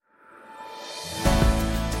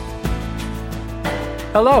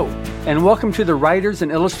Hello, and welcome to the Writers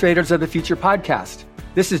and Illustrators of the Future podcast.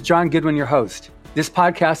 This is John Goodwin, your host. This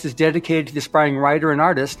podcast is dedicated to the aspiring writer and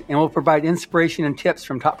artist and will provide inspiration and tips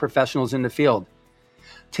from top professionals in the field.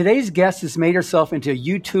 Today's guest has made herself into a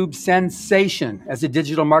YouTube sensation. As a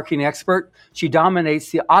digital marketing expert, she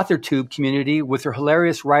dominates the AuthorTube community with her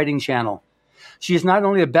hilarious writing channel. She is not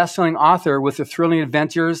only a best-selling author with her thrilling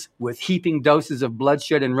adventures with heaping doses of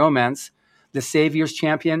bloodshed and romance, The Savior's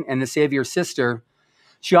Champion and The Savior's Sister,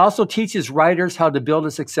 she also teaches writers how to build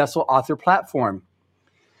a successful author platform.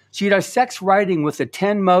 She dissects writing with the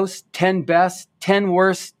 10 most, 10 best, 10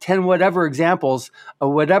 worst, 10 whatever examples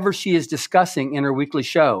of whatever she is discussing in her weekly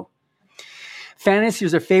show. Fantasy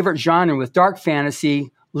is her favorite genre, with dark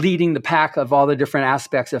fantasy leading the pack of all the different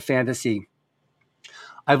aspects of fantasy.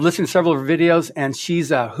 I've listened to several of her videos, and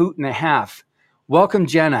she's a hoot and a half. Welcome,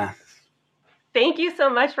 Jenna. Thank you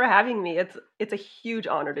so much for having me. It's a huge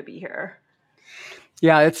honor to be here.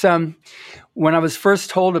 Yeah, it's when I was first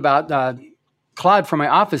told about Claude from my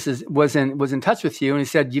office was in touch with you, and he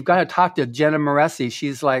said, you've got to talk to Jenna Moreci.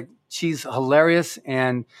 She's hilarious,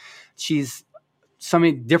 and she's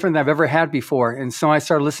something different than I've ever had before. And so I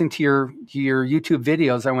started listening to your YouTube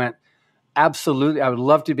videos. I went, absolutely, I would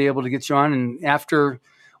love to be able to get you on. And after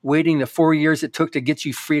waiting the 4 years it took to get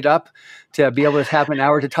you freed up to be able to have an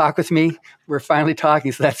hour to talk with me, we're finally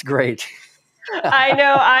talking. So that's great. I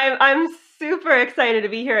know. I'm super excited to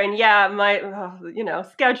be here. And yeah,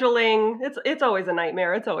 scheduling, it's always a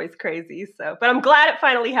nightmare. It's always crazy. But I'm glad it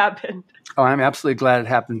finally happened. Oh, I'm absolutely glad it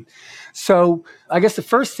happened. So I guess the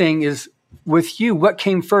first thing is, with you, what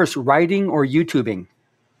came first, writing or YouTubing?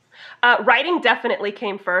 Writing definitely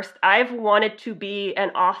came first. I've wanted to be an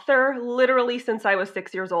author literally since I was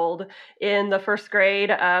 6 years old. In the first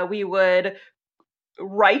grade, we would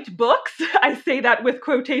write books. I say that with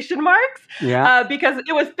quotation marks, because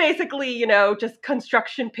it was basically, just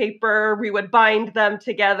construction paper. We would bind them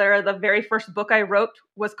together. The very first book I wrote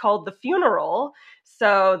was called The Funeral.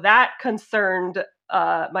 So that concerned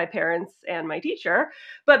my parents and my teacher.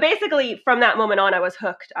 But basically, from that moment on, I was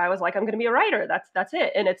hooked. I was like, I'm going to be a writer. That's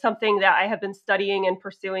it. And it's something that I have been studying and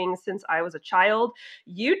pursuing since I was a child.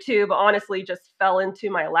 YouTube honestly just fell into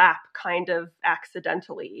my lap kind of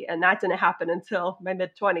accidentally. And that didn't happen until my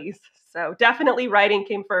mid-20s. So definitely writing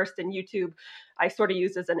came first, and YouTube I sort of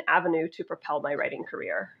used as an avenue to propel my writing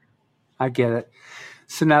career. I get it.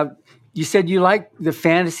 So now, you said you like the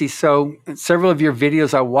fantasy. So in several of your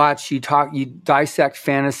videos I watch, you dissect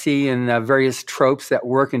fantasy and various tropes that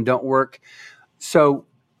work and don't work. So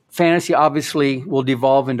fantasy obviously will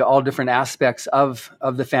devolve into all different aspects of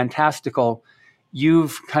the fantastical.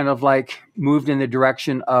 You've kind of like moved in the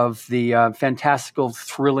direction of the fantastical,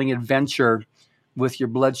 thrilling adventure with your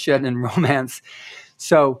bloodshed and romance.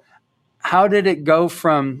 So how did it go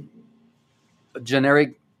from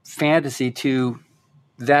generic fantasy to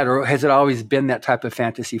that, or has it always been that type of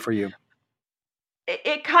fantasy for you?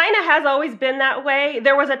 It kind of has always been that way.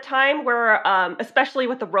 There was a time where, especially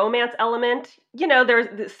with the romance element,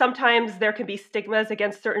 sometimes there can be stigmas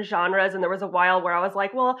against certain genres. And there was a while where I was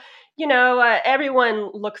like, well,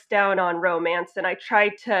 everyone looks down on romance. And I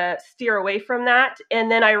tried to steer away from that.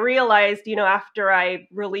 And then I realized, after I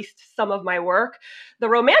released some of my work, the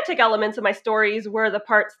romantic elements of my stories were the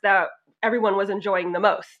parts that everyone was enjoying the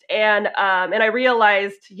most. And I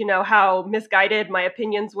realized, how misguided my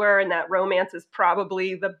opinions were, and that romance is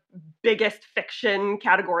probably the biggest fiction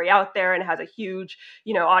category out there and has a huge,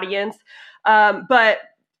 audience. But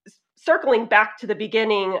circling back to the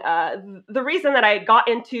beginning, the reason that I got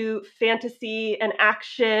into fantasy and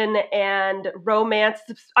action and romance,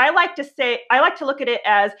 I like to look at it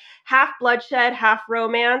as half bloodshed, half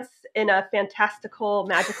romance in a fantastical,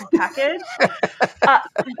 magical package.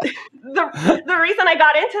 The reason I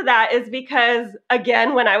got into that is because,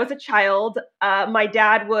 again, when I was a child, my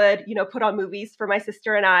dad would, put on movies for my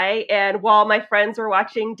sister and I. And while my friends were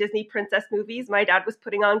watching Disney princess movies, my dad was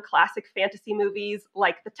putting on classic fantasy movies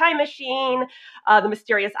like The Time Machine, The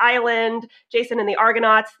Mysterious Island, Jason and the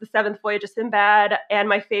Argonauts, The Seventh Voyage of Sinbad, and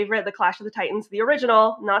my favorite, The Clash of the Titans, the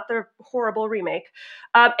original, not the horrible remake.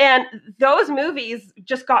 And those movies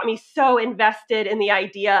just got me so invested in the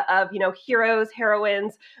idea of, heroes,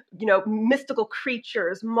 heroines, mystical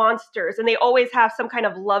creatures, monsters, and they always have some kind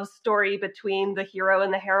of love story between the hero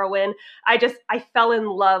and the heroine. I fell in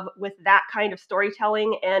love with that kind of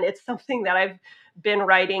storytelling, and it's something that I've been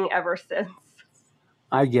writing ever since.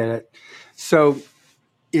 I get it. So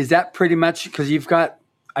is that pretty much, because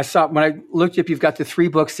I saw when I looked up, you've got the 3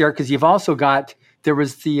 books there, because you've also got, there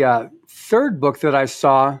was the 3rd book that I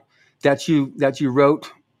saw that you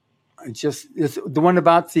wrote. It's the one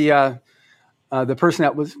about the the person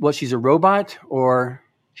that was, well, she's a robot or?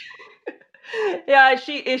 Yeah,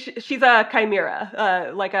 she's a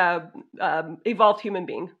chimera, like a evolved human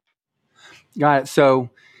being. Got it. So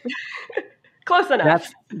close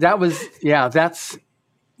enough. That's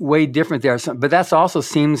way different there. So, but that's also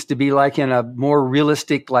seems to be like in a more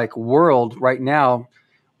realistic like world right now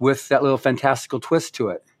with that little fantastical twist to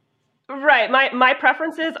it. Right. My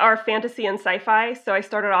preferences are fantasy and sci-fi. So I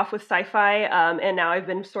started off with sci-fi, and now I've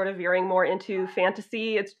been sort of veering more into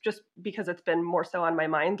fantasy. It's just because it's been more so on my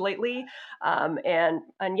mind lately. And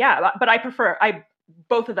yeah, but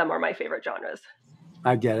both of them are my favorite genres.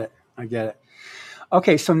 I get it.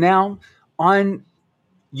 Okay, so now on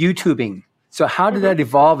YouTubing. So how did that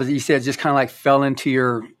evolve? As you said, it just kind of like fell into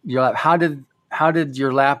your lap. How did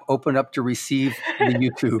your lap open up to receive the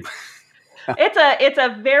YouTube? It's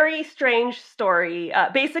a very strange story.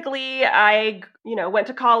 Basically, I went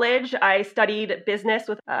to college. I studied business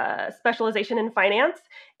with a specialization in finance,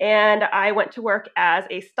 and I went to work as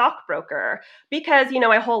a stockbroker because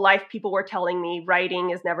my whole life people were telling me writing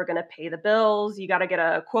is never going to pay the bills. You got to get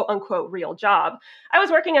a quote unquote real job. I was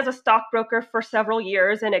working as a stockbroker for several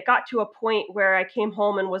years, and it got to a point where I came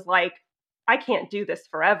home and was like, I can't do this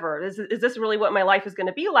forever. Is this really what my life is going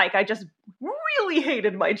to be like? I just really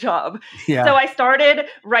hated my job. Yeah. So I started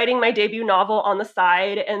writing my debut novel on the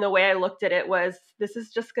side. And the way I looked at it was, this is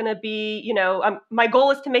just going to be, my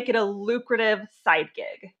goal is to make it a lucrative side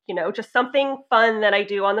gig, just something fun that I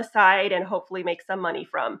do on the side and hopefully make some money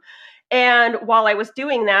from. And while I was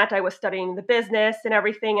doing that, I was studying the business and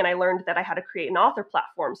everything, and I learned that I had to create an author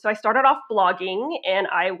platform. So I started off blogging, and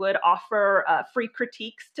I would offer free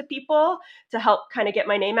critiques to people to help kind of get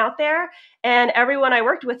my name out there. And everyone I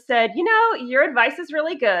worked with said, your advice is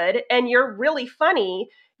really good, and you're really funny.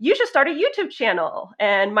 You should start a YouTube channel.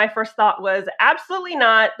 And my first thought was, absolutely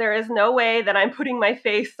not. There is no way that I'm putting my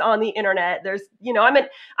face on the internet. There's,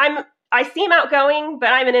 I seem outgoing, but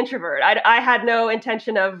I'm an introvert. I had no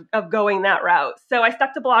intention of going that route. So I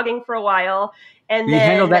stuck to blogging for a while. And you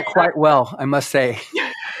handled that quite well, I must say.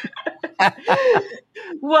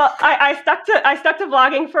 Well, I stuck to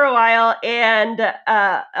blogging for a while. And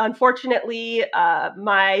unfortunately,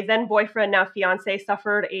 my then boyfriend, now fiance,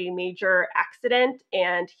 suffered a major accident,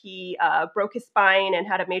 and he broke his spine and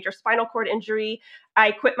had a major spinal cord injury.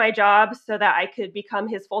 I quit my job so that I could become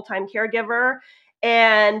his full-time caregiver.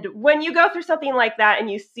 And when you go through something like that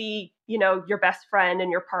and you see, your best friend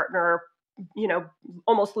and your partner,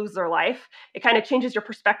 almost lose their life, it kind of changes your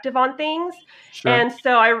perspective on things. Sure. And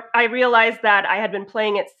so I realized that I had been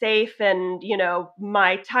playing it safe, and,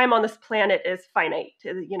 my time on this planet is finite.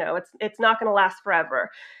 It's not going to last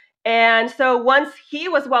forever. And so once he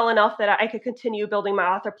was well enough that I could continue building my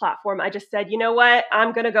author platform, I just said, you know what,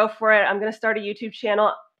 I'm going to go for it. I'm going to start a YouTube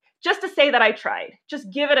channel just to say that I tried.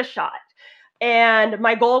 Just give it a shot. And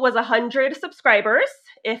my goal was 100 subscribers.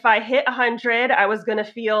 If I hit 100, I was going to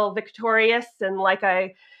feel victorious and like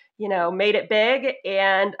I, made it big.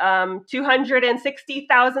 And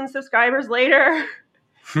 260,000 subscribers later,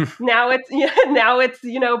 now it's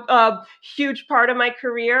a huge part of my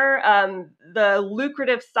career. The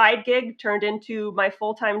lucrative side gig turned into my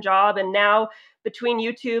full-time job. And now between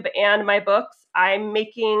YouTube and my books, I'm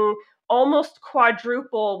making almost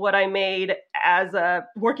quadruple what I made as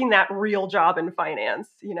working that real job in finance,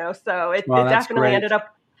 so it definitely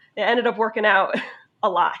ended up working out a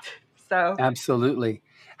lot. So absolutely.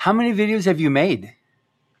 How many videos have you made?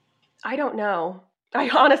 I don't know. I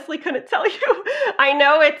honestly couldn't tell you. I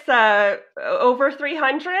know it's over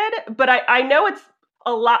 300, but I know it's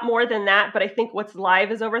a lot more than that, but I think what's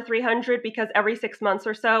live is over 300 because every 6 months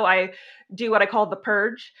or so, I do what I call the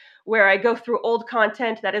purge, where I go through old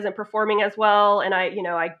content that isn't performing as well. And I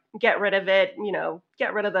get rid of it,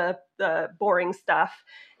 get rid of the boring stuff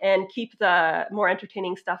and keep the more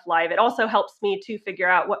entertaining stuff live. It also helps me to figure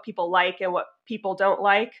out what people like and what people don't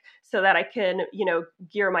like so that I can,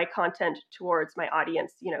 gear my content towards my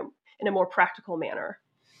audience, in a more practical manner.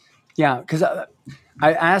 Yeah, because I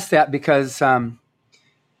asked that because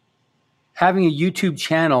having a YouTube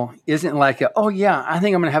channel isn't like I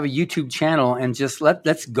think I'm going to have a YouTube channel and just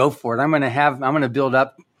let's go for it. I'm going to build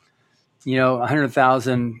up,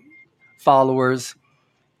 100,000 followers.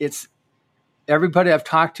 It's everybody I've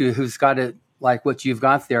talked to who's got it like what you've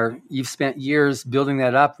got there. You've spent years building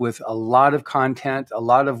that up with a lot of content, a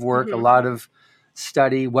lot of work, a lot of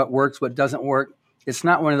study, what works, what doesn't work. It's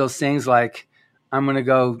not one of those things like I'm going to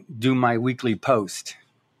go do my weekly post.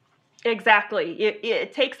 Exactly.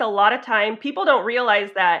 It takes a lot of time. People don't realize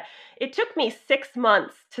that it took me 6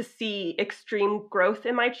 months to see extreme growth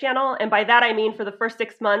in my channel. And by that, I mean, for the first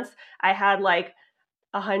 6 months, I had like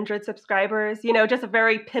 100 subscribers, just a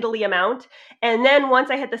very piddly amount. And then once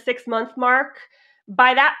I hit the 6-month mark,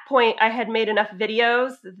 by that point, I had made enough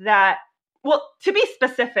videos that, well, to be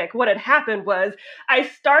specific, what had happened was I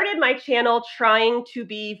started my channel trying to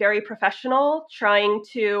be very professional, trying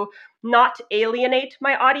to not alienate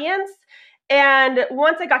my audience. And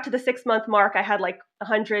once I got to the 6-month mark, I had like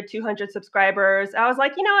 100, 200 subscribers. I was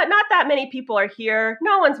like, you know what? Not that many people are here.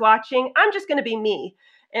 No one's watching. I'm just going to be me.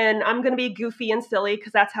 And I'm going to be goofy and silly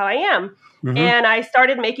because that's how I am. Mm-hmm. And I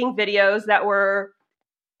started making videos that were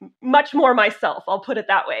much more myself, I'll put it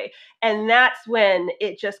that way. And that's when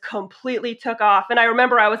it just completely took off. And I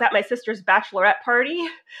remember I was at my sister's bachelorette party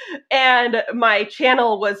and my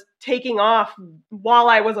channel was taking off while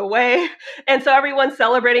I was away. And so everyone's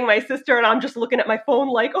celebrating my sister and I'm just looking at my phone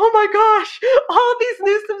like, oh my gosh, all these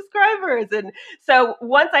new subscribers. And so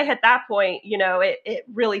once I hit that point, it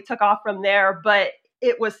really took off from there. But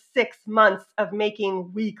it was 6 months of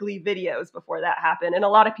making weekly videos before that happened. And a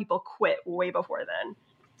lot of people quit way before then.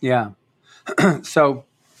 Yeah. So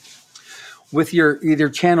with your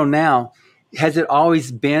channel now, has it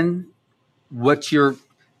always been what you're,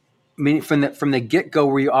 I mean, from the get-go,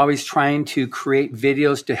 were you always trying to create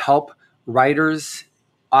videos to help writers,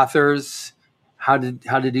 authors, how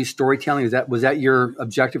to do storytelling? Was that your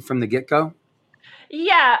objective from the get-go?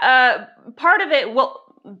 Yeah. Part of it, well,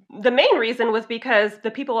 the main reason was because the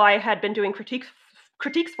people I had been doing critiques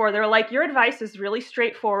for, they're like, your advice is really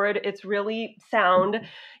straightforward, it's really sound,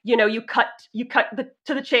 you cut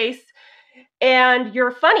to the chase, and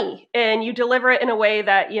you're funny, and you deliver it in a way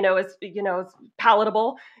that is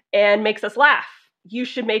palatable and makes us laugh. You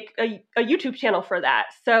should make a YouTube channel for that.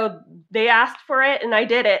 So they asked for it and I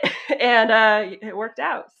did it and it worked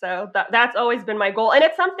out. So that's always been my goal. And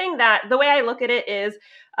it's something that the way I look at it is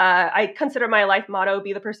I consider my life motto,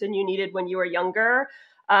 be the person you needed when you were younger.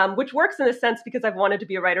 Which works in a sense because I've wanted to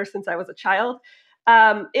be a writer since I was a child.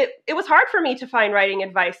 It was hard for me to find writing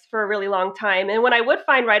advice for a really long time. And when I would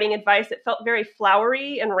find writing advice, it felt very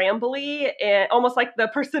flowery and rambly and almost like the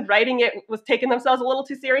person writing it was taking themselves a little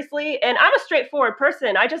too seriously. And I'm a straightforward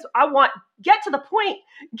person. I want get to the point,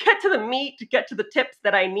 get to the meat, get to the tips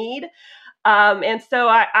that I need. And so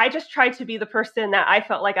I just tried to be the person that I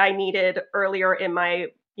felt like I needed earlier in my,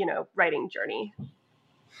 writing journey.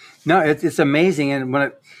 No, it's amazing,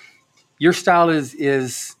 and your style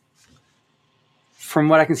is, from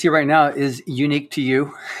what I can see right now, is unique to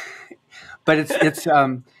you. But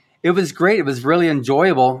it was great. It was really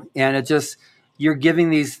enjoyable, and you're giving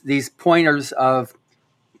these pointers of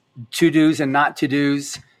to dos and not to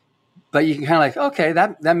dos. But you can kind of like, okay,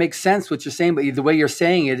 that makes sense what you're saying, but the way you're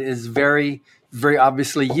saying it is very, very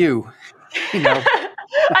obviously you.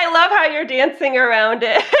 I love how you're dancing around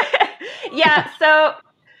it. Yeah. So.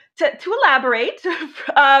 To elaborate,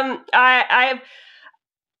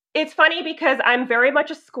 it's funny because I'm very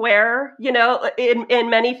much a square, in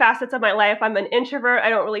many facets of my life. I'm an introvert. I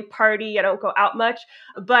don't really party. I don't go out much,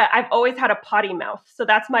 but I've always had a potty mouth. So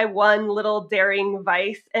that's my one little daring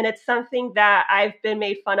vice. And it's something that I've been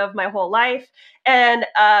made fun of my whole life. And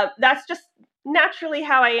that's just naturally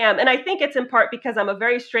how I am. And I think it's in part because I'm a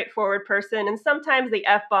very straightforward person. And sometimes the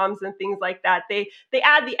F-bombs and things like that, they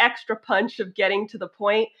add the extra punch of getting to the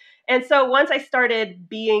point. And so once I started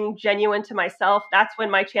being genuine to myself, that's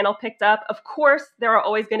when my channel picked up. Of course, there are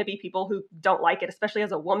always going to be people who don't like it, especially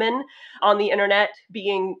as a woman on the internet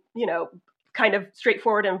being, kind of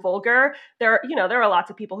straightforward and vulgar. There are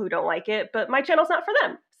lots of people who don't like it, but my channel's not for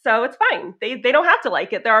them. So it's fine. They don't have to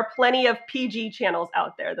like it. There are plenty of PG channels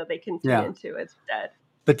out there that they can tune into. It's dead.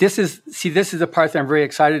 But this is the part that I'm very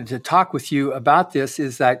excited to talk with you about. This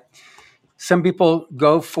is that some people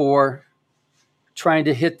go for trying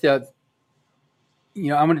to hit I'm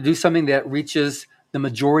going to do something that reaches the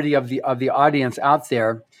majority of the audience out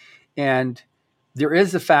there. And there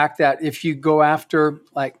is the fact that if you go after,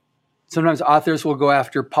 like, sometimes authors will go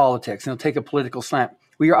after politics and they'll take a political slant.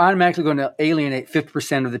 Well, you're automatically going to alienate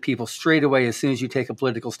 50% of the people straight away as soon as you take a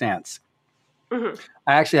political stance. Mm-hmm.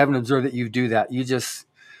 I actually haven't observed that you do that. You just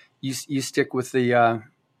you stick with the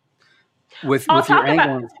with your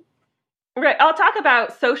angle. Right. I'll talk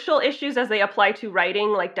about social issues as they apply to writing,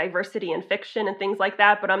 like diversity in fiction and things like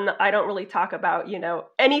that. But I don't really talk about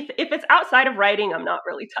anything. If it's outside of writing, I'm not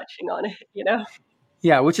really touching on it.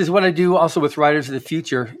 Yeah, which is what I do also with Writers of the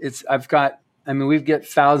Future. We get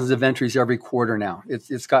thousands of entries every quarter now.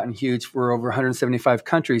 It's gotten huge. We're over 175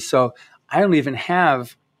 countries. So I don't even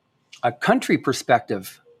have a country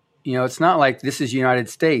perspective. It's not like this is United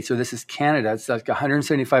States or this is Canada. It's like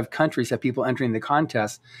 175 countries have people entering the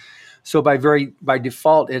contest. So by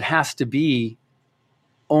default, it has to be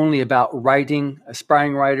only about writing,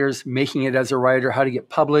 aspiring writers, making it as a writer, how to get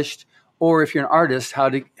published, or if you're an artist, how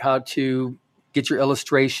to get your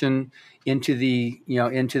illustration into the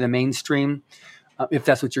mainstream, if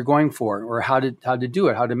that's what you're going for, or how to do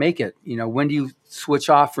it, how to make it. When do you switch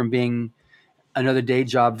off from being another day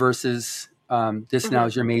job versus this now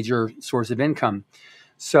is your major source of income?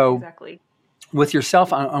 So exactly. With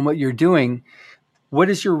yourself on what you're doing, what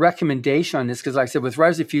is your recommendation on this? Because like I said, with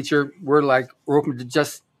Rise of the Future, we're open to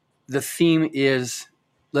just, the theme is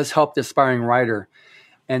let's help the aspiring writer.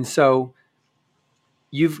 And so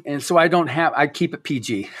I keep it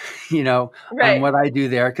PG, Right. on what I do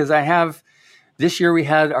there. Because this year we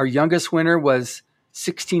had our youngest winner was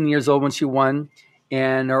 16 years old when she won.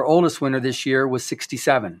 And our oldest winner this year was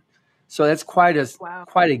 67. So that's quite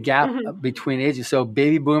a gap between ages. So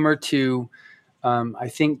baby boomer to, I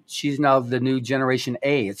think she's now the new Generation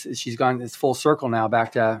A. It's full circle now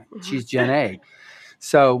back to she's Gen A.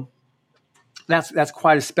 So that's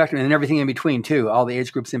quite a spectrum, and everything in between too, all the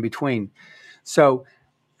age groups in between. So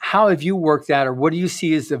how have you worked that, or what do you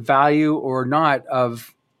see as the value or not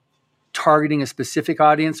of targeting a specific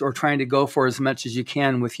audience or trying to go for as much as you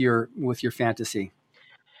can with your fantasy?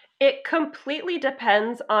 It completely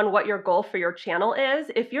depends on what your goal for your channel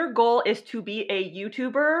is. If your goal is to be a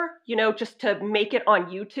YouTuber, just to make it on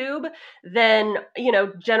YouTube, then,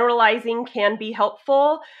 generalizing can be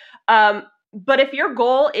helpful. But if your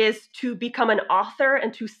goal is to become an author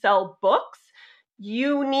and to sell books,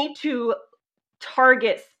 you need to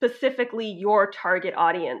target specifically your target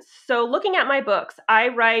audience. So looking at my books, I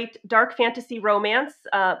write dark fantasy romance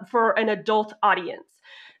for an adult audience.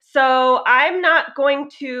 So I'm not going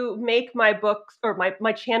to make my books or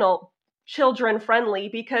my channel children friendly,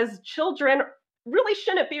 because children really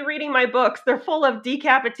shouldn't be reading my books. They're full of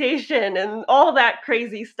decapitation and all that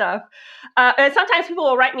crazy stuff. And sometimes people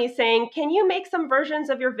will write me saying, can you make some versions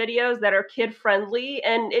of your videos that are kid friendly?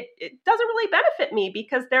 And it doesn't really benefit me,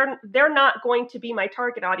 because they're not going to be my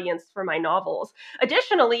target audience for my novels.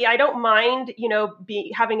 Additionally, I don't mind,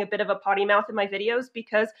 having a bit of a potty mouth in my videos,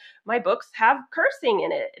 because my books have cursing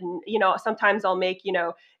in it. And, sometimes I'll make,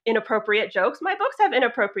 inappropriate jokes. My books have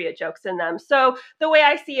inappropriate jokes in them. So the way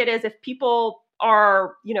I see it is, if people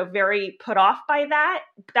are, very put off by that,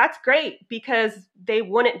 that's great, because they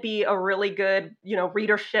wouldn't be a really good,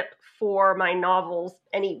 readership for my novels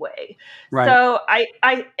anyway. Right. So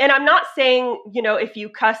and I'm not saying, if you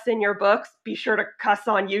cuss in your books, be sure to cuss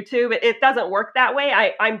on YouTube. It doesn't work that way.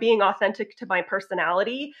 I'm being authentic to my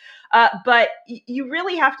personality. But you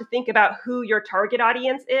really have to think about who your target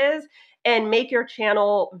audience is and make your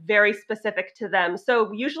channel very specific to them.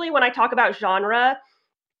 So usually when I talk about genre,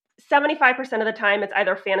 75% of the time it's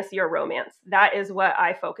either fantasy or romance. That is what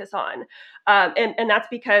I focus on. And that's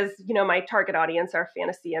because, my target audience are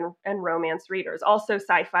fantasy and romance readers, also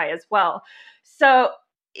sci-fi as well. So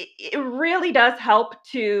it really does help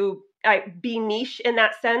to be niche in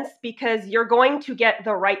that sense, because you're going to get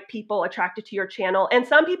the right people attracted to your channel. And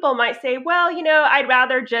some people might say, well, I'd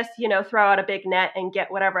rather just, throw out a big net and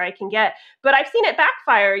get whatever I can get. But I've seen it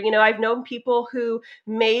backfire. I've known people who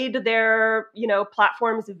made their,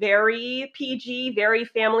 platforms very PG, very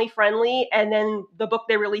family friendly. And then the book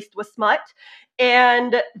they released was smut.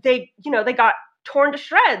 And they got torn to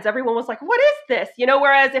shreds. Everyone was like, what is this?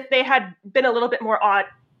 Whereas if they had been a little bit more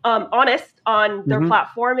honest on their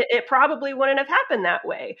platform, it probably wouldn't have happened that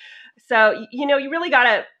way. So, you really got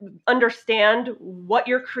to understand what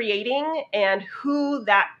you're creating and who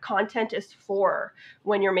that content is for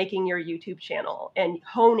when you're making your YouTube channel, and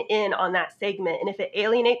hone in on that segment. And if it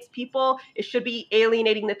alienates people, it should be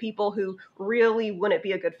alienating the people who really wouldn't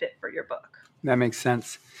be a good fit for your book. That makes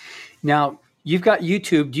sense. Now, you've got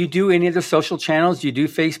YouTube. Do you do any of the social channels? Do you do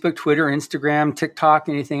Facebook, Twitter, Instagram, TikTok,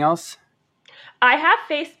 anything else? I have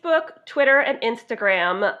Facebook, Twitter, and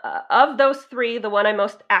Instagram. Of those three, the one I'm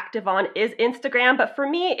most active on is Instagram. But for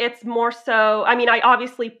me, it's more so, I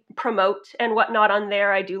obviously promote and whatnot on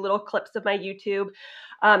there. I do little clips of my YouTube,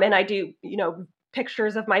 and I do,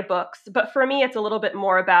 pictures of my books. But for me, it's a little bit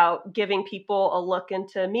more about giving people a look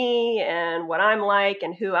into me and what I'm like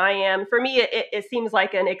and who I am. For me, it seems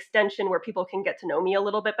like an extension where people can get to know me a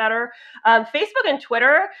little bit better. Facebook and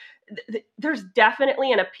Twitter, there's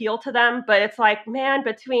definitely an appeal to them, but it's like, man,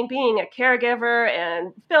 between being a caregiver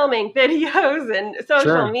and filming videos and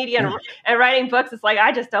social media and writing books, it's like,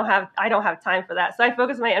 I don't have time for that. So I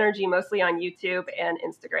focus my energy mostly on YouTube and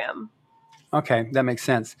Instagram. Okay, that makes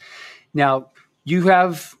sense. Now, you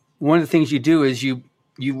have, one of the things you do is you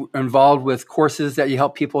involved with courses that you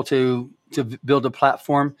help people to build a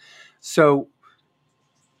platform. So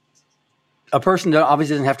a person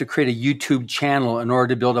obviously doesn't have to create a YouTube channel in order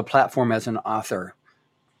to build a platform as an author.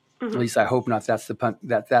 At least I hope not. That's not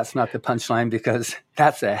the punchline, because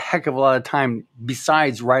that's a heck of a lot of time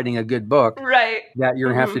besides writing a good book Right. that you're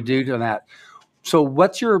going to have to do to that. So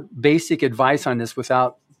what's your basic advice on this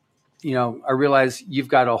without, I realize you've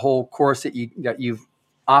got a whole course that you've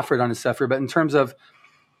offered on this stuff here, but in terms of,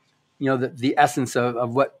 the essence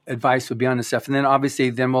of what advice would be on this stuff. And then obviously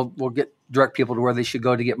we'll direct people to where they should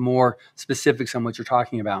go to get more specifics on what you're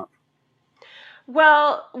talking about.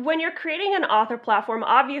 Well, when you're creating an author platform,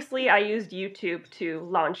 obviously I used YouTube to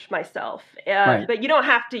launch myself, Right. but you don't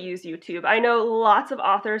have to use YouTube. I know lots of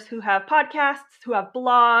authors who have podcasts, who have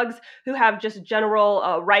blogs, who have just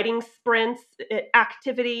general writing sprints,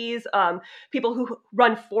 activities, people who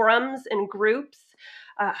run forums and groups.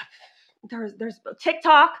 There's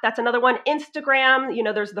TikTok, that's another one.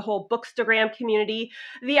 Instagram, there's the whole Bookstagram community.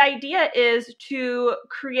 The idea is to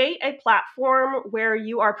create a platform where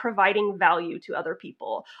you are providing value to other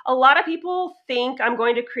people. A lot of people think I'm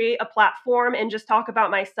going to create a platform and just talk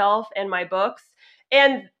about myself and my books.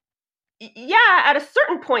 And yeah, at a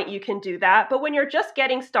certain point you can do that, but when you're just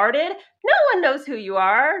getting started, no one knows who you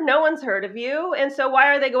are, no one's heard of you, and so why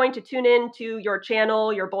are they going to tune in to your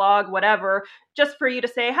channel, your blog, whatever, just for you to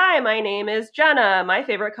say, hi, my name is Jenna, my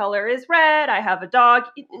favorite color is red, I have a dog?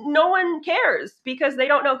 No one cares because they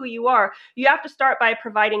don't know who you are. You have to start by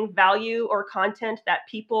providing value or content that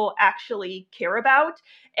people actually care about.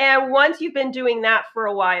 And once you've been doing that for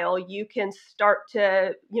a while, you can start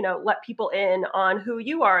to, let people in on who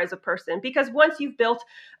you are as a person. Because once you've built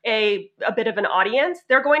a bit of an audience,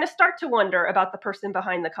 they're going to start to wonder about the person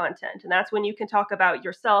behind the content. And that's when you can talk about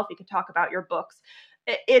yourself, you can talk about your books.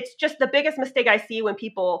 It's just the biggest mistake I see when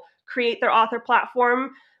people create their author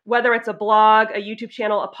platform, whether it's a blog, a YouTube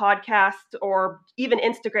channel, a podcast, or even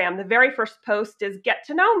Instagram. The very first post is get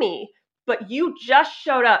to know me, but you just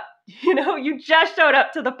showed up. You just showed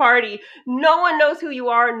up to the party. No one knows who you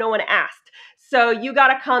are. No one asked. So you got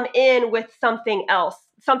to come in with something else,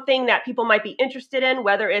 something that people might be interested in,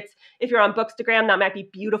 whether it's, if you're on Bookstagram, that might be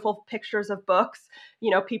beautiful pictures of books.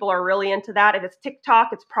 People are really into that. If it's TikTok,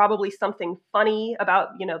 it's probably something funny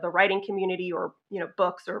about, the writing community or,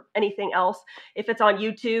 books or anything else. If it's on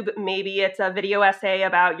YouTube, maybe it's a video essay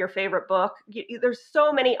about your favorite book. There's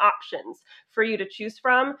so many options for you to choose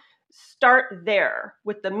from. Start there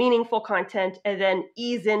with the meaningful content and then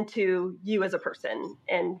ease into you as a person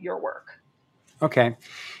and your work. Okay.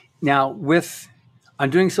 Now, on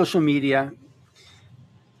doing social media,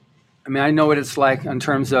 I know what it's like in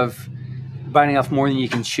terms of biting off more than you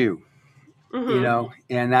can chew,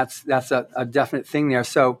 and that's a definite thing there.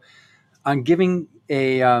 So on giving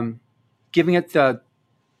it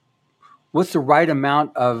what's the right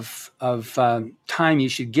amount of time you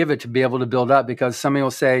should give it to be able to build up? Because somebody will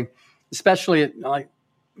say, especially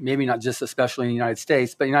maybe not just especially in the United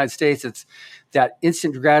States, but in the United States, it's that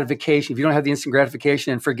instant gratification. If you don't have the instant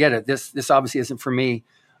gratification, and forget it. This obviously isn't for me.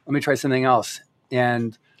 Let me try something else.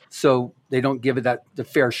 And so they don't give it the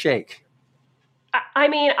fair shake.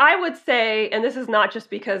 I would say, and this is not just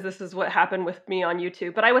because this is what happened with me on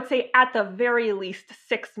YouTube, but I would say at the very least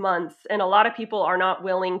 6 months, and a lot of people are not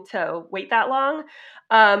willing to wait that long.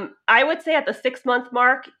 I would say at the 6-month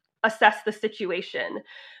mark, assess the situation,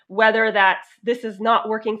 whether this is not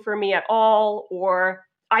working for me at all, or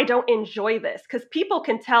I don't enjoy this, because people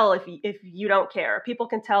can tell if you don't care. People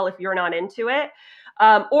can tell if you're not into it,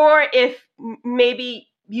 or if maybe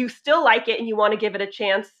you still like it and you want to give it a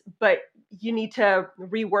chance, but you need to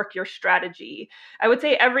rework your strategy. I would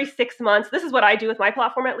say every 6 months, this is what I do with my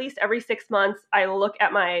platform, at least every 6 months, I look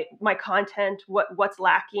at my content, what's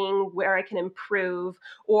lacking, where I can improve,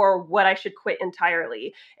 or what I should quit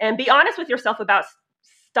entirely. And be honest with yourself about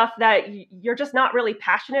stuff that you're just not really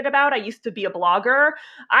passionate about. I used to be a blogger.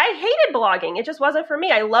 I hated blogging. It just wasn't for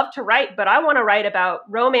me. I love to write, but I want to write about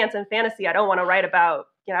romance and fantasy. I don't want to write about,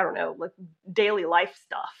 like daily life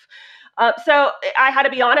stuff. So I had to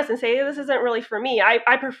be honest and say, this isn't really for me.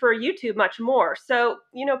 I prefer YouTube much more. So,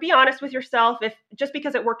 be honest with yourself. If just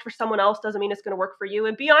because it worked for someone else doesn't mean it's going to work for you,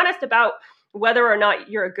 and be honest about whether or not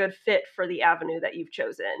you're a good fit for the avenue that you've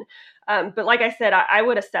chosen. But like I said, I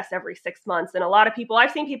would assess every 6 months. And a lot of people,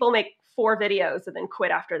 I've seen people make 4 videos and then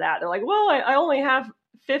quit after that. They're like, well, I only have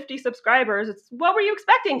 50 subscribers. What were you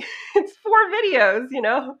expecting? It's 4 videos,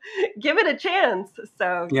 give it a chance.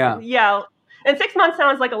 So yeah. And 6 months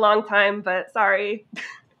sounds like a long time, but sorry.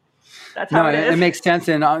 That's how it is. It makes sense.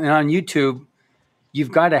 And on YouTube,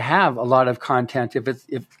 you've got to have a lot of content because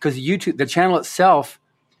YouTube, the channel itself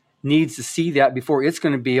needs to see that before it's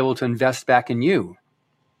going to be able to invest back in you.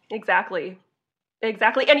 Exactly.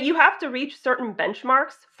 Exactly. And you have to reach certain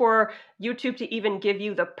benchmarks for YouTube to even give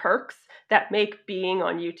you the perks that make being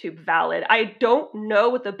on YouTube valid. I don't know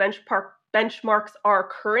what the benchmarks are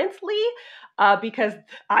currently, because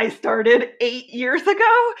I started 8 years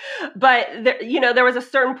ago. But there was a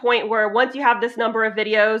certain point where once you have this number of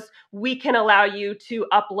videos, we can allow you to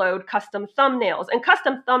upload custom thumbnails. And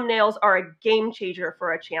custom thumbnails are a game changer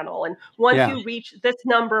for a channel. And once you reach this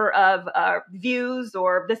number of views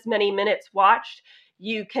or this many minutes watched,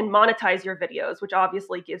 you can monetize your videos, which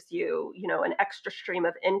obviously gives you, an extra stream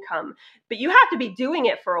of income. But you have to be doing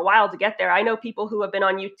it for a while to get there. I know people who have been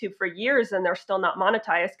on YouTube for years and they're still not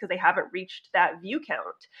monetized because they haven't reached that view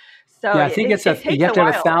count. So yeah, I think you have to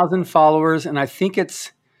have 1,000 followers, and I think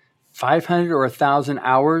it's 500 or 1,000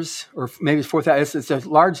 hours, or maybe it's 4,000. It's a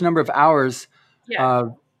large number of hours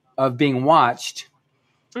of being watched,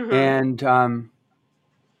 and then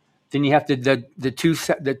you have to the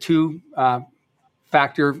two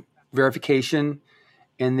factor verification,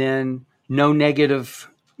 and then no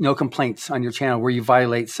complaints on your channel where you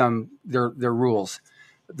violate their rules.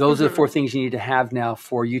 Those are the 4 things you need to have now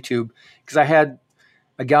for YouTube. Because I had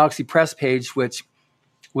a Galaxy Press page which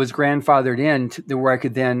was grandfathered in where I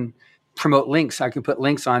could then promote links. I could put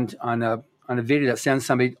links on a video that sends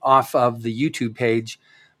somebody off of the YouTube page.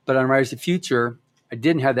 But on Writers of the Future, I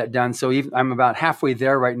didn't have that done. So I'm about halfway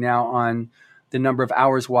there right now on the number of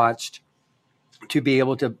hours watched to be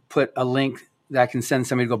able to put a link that can send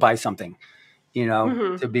somebody to go buy something,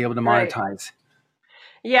 to be able to monetize. Right.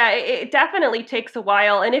 Yeah, it definitely takes a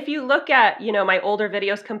while. And if you look at, my older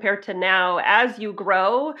videos compared to now, as you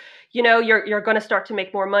grow, you're going to start to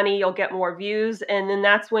make more money, you'll get more views. And then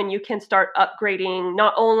that's when you can start upgrading,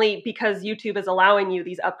 not only because YouTube is allowing you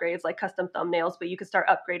these upgrades like custom thumbnails, but you can start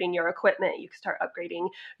upgrading your equipment. You can start upgrading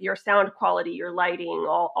your sound quality, your lighting,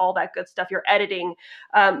 all that good stuff, your editing.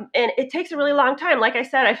 And it takes a really long time. Like I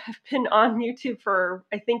said, I've been on YouTube for,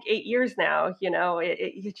 I think, 8 years now.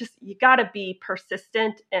 You got to be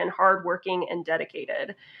persistent and hardworking and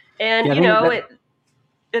dedicated. And,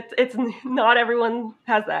 it's not everyone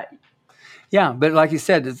has that. Yeah. But like you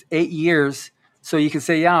said, it's 8 years. So you can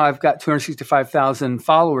say, yeah, I've got 265,000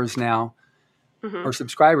 followers now or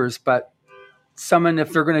subscribers. But someone,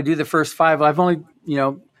 if they're going to do the first 5, I've only,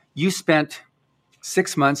 you spent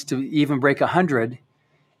 6 months to even break 100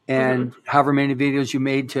 and however many videos you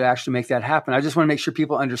made to actually make that happen. I just want to make sure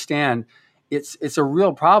people understand it's a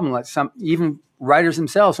real problem. Like even writers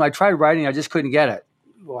themselves, when I tried writing, I just couldn't get it.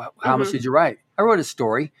 Well, how much did you write? I wrote a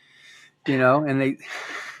story, and they.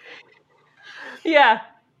 Yeah,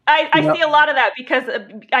 I see a lot of that because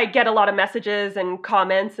I get a lot of messages and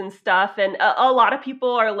comments and stuff. And a lot of people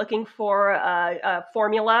are looking for a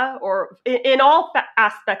formula or in all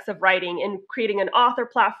aspects of writing, in creating an author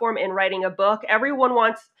platform, in writing a book. Everyone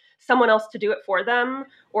wants someone else to do it for them,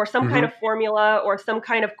 or some kind of formula, or some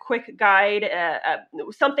kind of quick guide,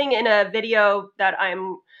 something in a video that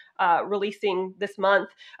I'm releasing this month.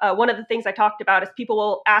 One of the things I talked about is people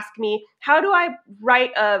will ask me, how do I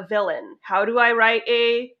write a villain? How do I write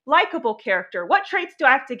a likable character? What traits do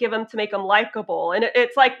I have to give them to make them likable? And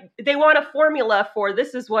it's like they want a formula for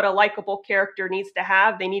this is what a likable character needs to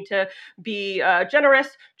have. They need to be generous,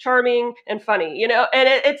 charming, and funny, and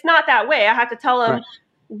it's not that way. I have to tell them,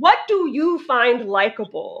 what do you find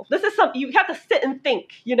likable? This is something you have to sit and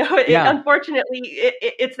think, Unfortunately,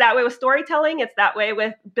 it's that way with storytelling. It's that way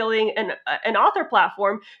with building an author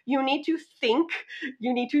platform. You need to think,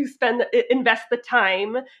 you need to invest the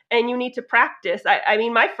time, and you need to practice. I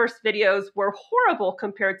mean, my first videos were horrible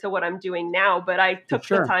compared to what I'm doing now, but I took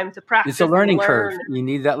the time to practice. It's a learning curve. You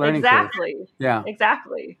need that learning curve. Exactly. Yeah.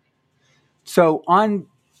 Exactly. So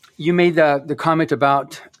you made the comment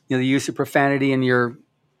about the use of profanity in your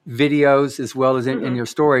videos as well as in your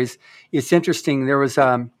stories. It's interesting. There was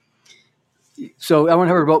so L. Ron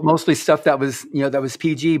Hubbard wrote mostly stuff that was that was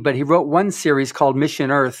PG, but he wrote one series called Mission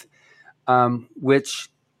Earth, which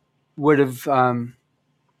would have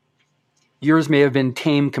yours may have been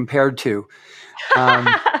tame compared to,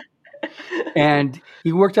 and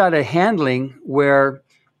he worked out a handling where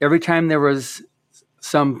every time there was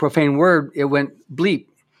some profane word, it went bleep,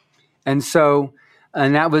 and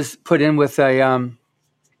that was put in with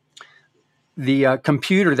the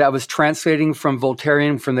computer that was translating from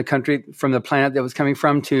Voltarian, from the planet that was coming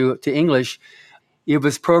from to English. It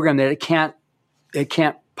was programmed that it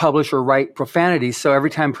can't publish or write profanity. So every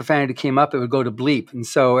time profanity came up, it would go to bleep. And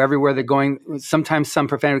so everywhere they're going, sometimes some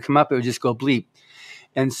profanity would come up, it would just go bleep.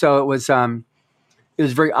 And so it was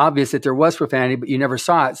very obvious that there was profanity, but you never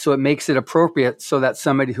saw it. So it makes it appropriate so that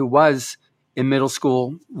somebody who was in middle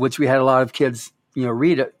school, which we had a lot of kids,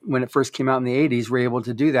 read it when it first came out in the 80s, were able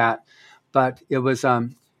to do that. but it was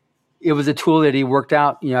a tool that he worked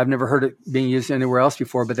out. I've never heard it being used anywhere else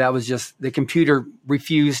before, but that was just the computer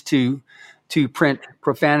refused to print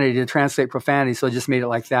profanity, to translate profanity, so it just made it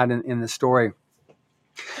like that in the story.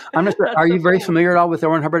 I'm not sure. Are you very familiar at all with L.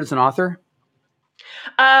 Ron Hubbard as an author?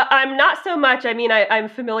 I'm not so much. I mean, I'm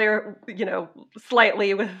familiar,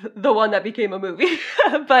 slightly with the one that became a movie,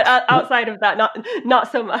 but outside of that,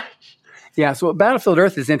 not so much. Yeah. So Battlefield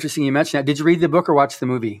Earth is interesting. You mentioned that. Did you read the book or watch the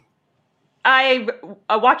movie? I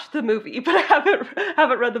watched the movie, but I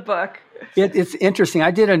haven't read the book. It's interesting.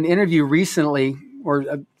 I did an interview recently, or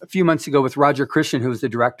a few months ago, with Roger Christian, who was the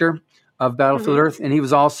director of Battlefield Earth, and he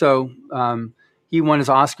was also he won his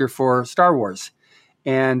Oscar for Star Wars,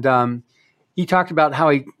 and he talked about how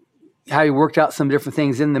he worked out some different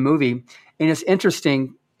things in the movie, and it's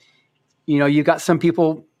interesting. You've got some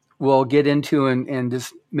people will get into and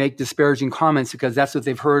just make disparaging comments because that's what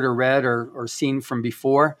they've heard or read or seen from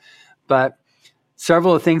before. But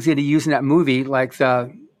several of the things that he used in that movie, like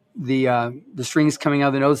the strings coming out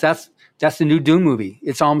of the nose, that's the new Doom movie.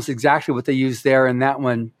 It's almost exactly what they used there in that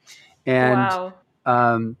one. And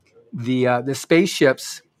wow. The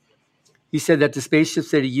spaceships, he said that the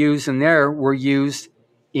spaceships that he used in there were used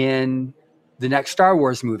in the next Star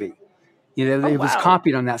Wars movie. It was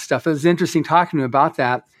copied on that stuff. It was interesting talking to him about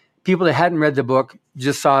that. People that hadn't read the book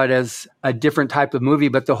just saw it as a different type of movie,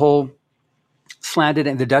 but the whole slanted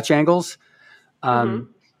and the Dutch angles,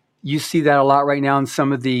 you see that a lot right now in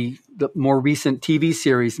some of the more recent TV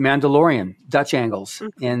series, Mandalorian, Dutch angles.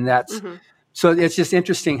 And that's, so it's just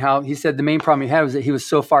interesting how he said the main problem he had was that he was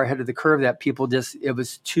so far ahead of the curve that people it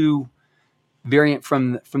was too variant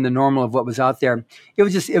from the normal of what was out there. It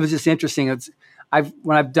was just interesting.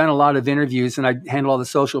 When I've done a lot of interviews and I handle all the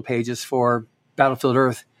social pages for Battlefield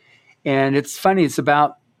Earth, and it's funny, it's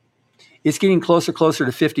getting closer to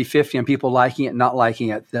 50-50 on people liking it and not liking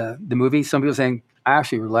it, the movie. Some people saying, I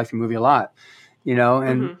actually really like the movie a lot,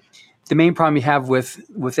 and the main problem you have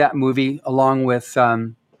with that movie, along with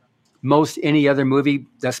most any other movie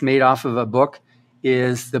that's made off of a book,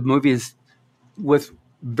 is the movie is, with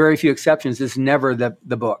very few exceptions, is never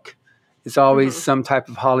the book. It's always some type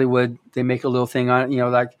of Hollywood. They make a little thing on it,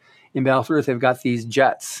 like in Battlefield Earth, they've got these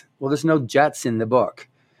jets. Well, there's no jets in the book.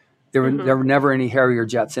 There were never any Harrier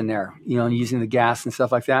jets in there, and using the gas and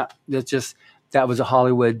stuff like that. That was a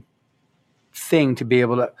Hollywood thing to be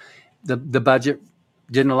able to, the budget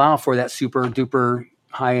didn't allow for that super duper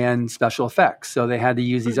high end special effects. So they had to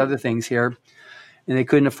use these other things here, and they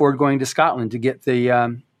couldn't afford going to Scotland to get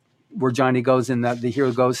the, where Johnny goes and the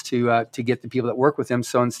hero goes to get the people that work with him.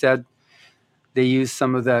 So instead they used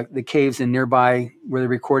some of the caves in nearby where they're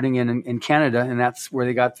recording in Canada, and that's where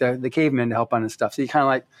they got the cavemen to help on and stuff. So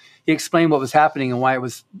he explained what was happening and why it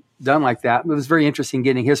was done like that. It was very interesting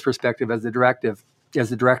getting his perspective as the director.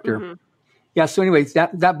 Yeah. So anyways,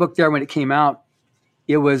 that book there, when it came out,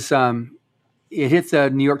 it was, it hit the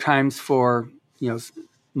New York Times for,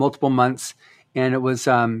 multiple months. And it was,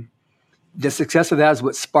 the success of that is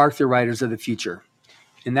what sparked the Writers of the Future.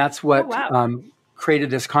 And that's what,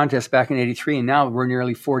 created this contest back in '83, and now we're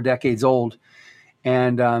nearly 4 decades old.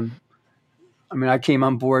 And I came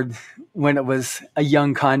on board when it was a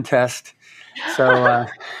young contest. So,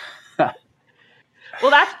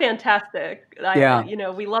 well, that's fantastic.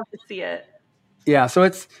 Yeah. We love to see it. Yeah, so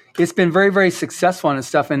it's been very, very successful and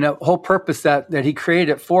stuff. And the whole purpose that he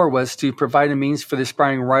created it for was to provide a means for the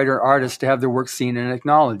aspiring writer artist to have their work seen and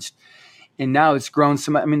acknowledged. And now it's grown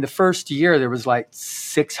so much. The first year there was like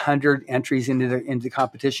 600 entries into the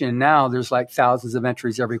competition, and now there's like thousands of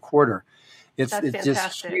entries every quarter. It's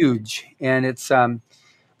just huge, and it's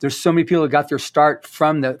there's so many people that got their start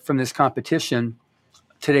from this competition.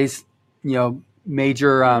 Today's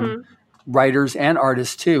major writers and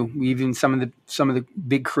artists too. Even some of the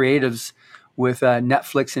big creatives with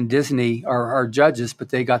Netflix and Disney are judges, but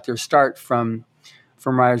they got their start from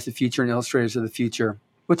Writers of the Future and Illustrators of the Future.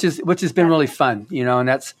 Which has been really fun, and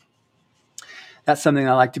that's something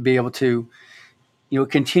I like to be able to,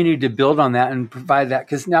 continue to build on that and provide that,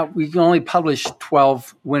 because now we can only publish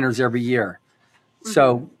 12 winners every year.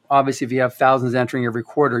 So obviously, if you have thousands entering every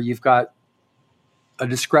quarter, you've got a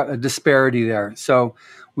disparity there. So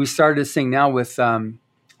we started this thing now with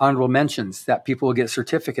honorable mentions, that people will get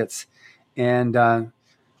certificates, and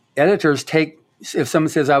editors take. If someone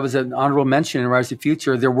says I was an honorable mention in Rise of the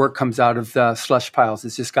Future, their work comes out of the slush piles.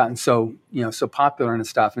 It's just gotten so popular and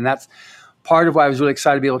stuff. And that's part of why I was really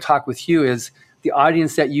excited to be able to talk with you, is the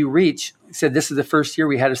audience that you reach said this is the first year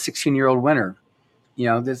we had a 16-year-old winner.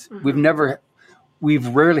 We've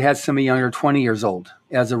rarely had somebody younger, 20 years old,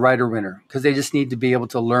 as a writer winner, because they just need to be able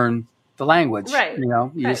to learn the language. Right.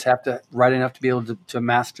 You just have to write enough to be able to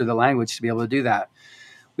master the language to be able to do that.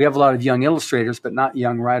 We have a lot of young illustrators, but not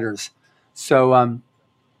young writers. So I'm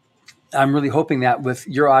really hoping that with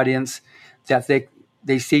your audience, that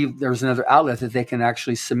they see there's another outlet that they can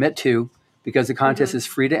actually submit to, because the contest is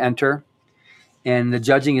free to enter, and the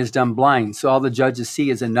judging is done blind. So all the judges see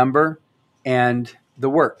is a number and the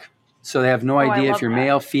work. So they have no idea if you're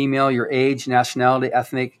male, female, your age, nationality,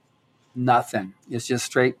 ethnic, nothing. It's just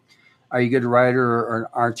straight, are you a good writer or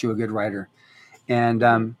aren't you a good writer? And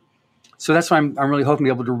so that's why I'm really hoping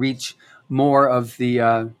to be able to reach more of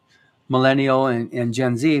the millennial and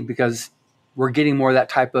Gen Z, because we're getting more of that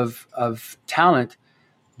type of talent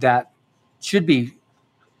that should be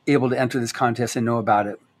able to enter this contest and know about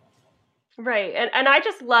it. Right. And I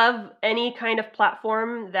just love any kind of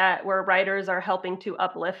platform where writers are helping to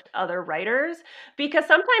uplift other writers, because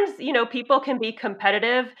sometimes, people can be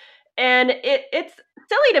competitive, and it's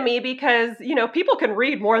silly to me because, people can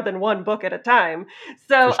read more than one book at a time.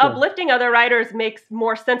 So For sure. uplifting other writers makes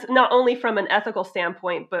more sense, not only from an ethical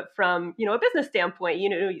standpoint, but from, a business standpoint.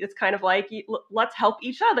 It's kind of like, let's help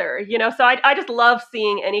each other, so I just love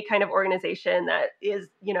seeing any kind of organization that is,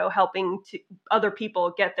 helping to other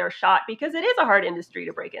people get their shot, because it is a hard industry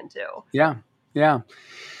to break into. Yeah. Yeah.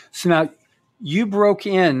 So now you broke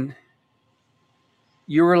in,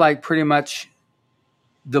 you were like pretty much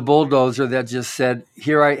the bulldozer that just said,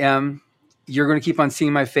 here I am. You're going to keep on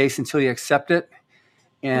seeing my face until you accept it.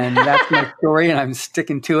 And that's my story, and I'm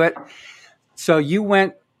sticking to it. So you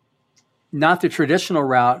went not the traditional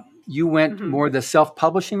route. You went more the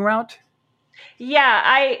self-publishing route?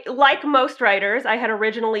 Yeah, like most writers, I had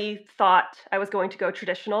originally thought I was going to go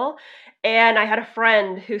traditional. And I had a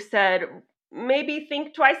friend who said, maybe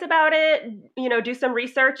think twice about it, do some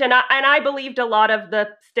research. And I believed a lot of the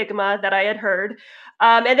stigma that I had heard.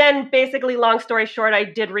 And then basically, long story short, I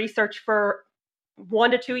did research for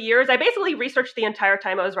 1 to 2 years. I basically researched the entire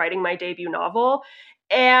time I was writing my debut novel.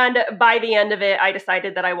 And by the end of it, I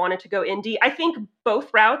decided that I wanted to go indie. I think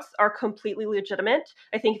both routes are completely legitimate.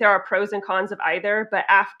 I think there are pros and cons of either. But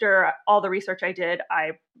after all the research I did,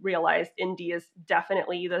 I realized indie is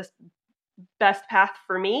definitely the best path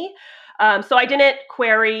for me. So I didn't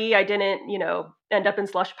query. I didn't, end up in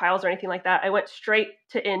slush piles or anything like that. I went straight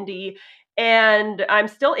to indie. And I'm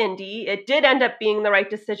still indie. It did end up being the right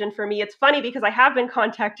decision for me. It's funny because I have been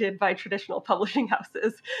contacted by traditional publishing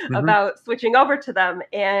houses about switching over to them,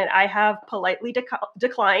 and I have politely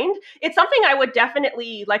declined. It's something I would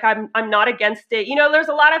definitely, I'm not against it. There's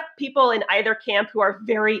a lot of people in either camp who are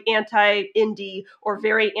very anti-indie or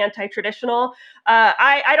very anti-traditional.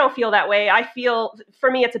 I don't feel that way. I feel,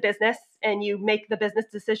 for me, it's a business, and you make the business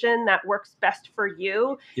decision that works best for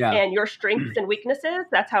you and your strengths and weaknesses.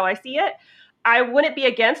 That's how I see it. I wouldn't be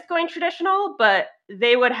against going traditional, but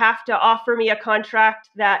they would have to offer me a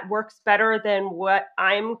contract that works better than what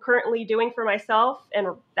I'm currently doing for myself, and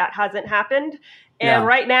that hasn't happened. And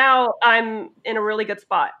right now, I'm in a really good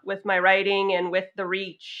spot with my writing and with the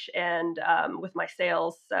reach and with my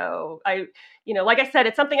sales. So like I said,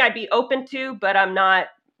 it's something I'd be open to, but I'm not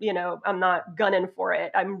gunning for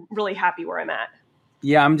it. I'm really happy where I'm at.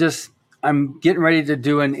 Yeah, I'm getting ready to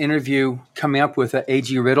do an interview coming up with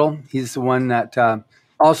A.G. Riddle. He's the one that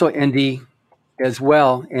also indie as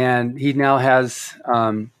well. And he now has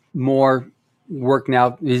more work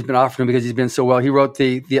now. He's been offered him because he's been so well. He wrote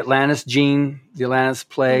the Atlantis Gene, the Atlantis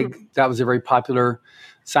Plague. That was a very popular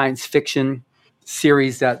science fiction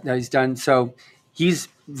series that he's done. So he's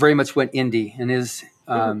very much went indie. And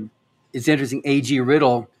it's interesting. A.G.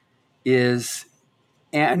 Riddle is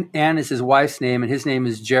Anne is his wife's name, and his name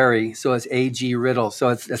is Jerry. So it's A.G. Riddle. So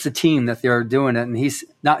it's a team that they're doing it. And he's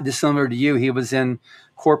not dissimilar to you. He was in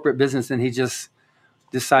corporate business, and he just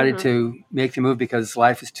decided to make the move because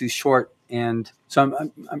life is too short. And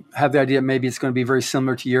so I have the idea maybe it's going to be very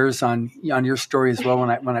similar to yours on your story as well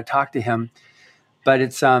when I talk to him. But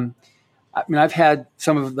it's I've had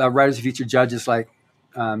some of the Writers of Future judges, like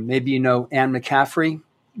maybe Anne McCaffrey.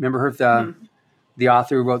 Remember her, the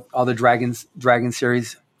author who wrote all the Dragon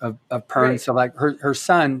series of Pern. Right. So like her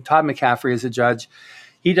son, Todd McCaffrey, is a judge.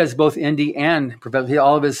 He does both indie and professional.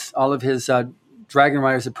 All of his Dragon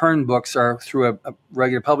Riders of Pern books are through a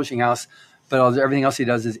regular publishing house, but everything else he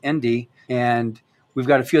does is indie. And we've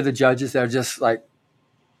got a few of the judges that are just like,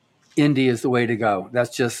 indie is the way to go.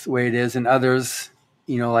 That's just the way it is. And others,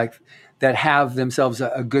 like that have themselves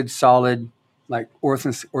a good solid, like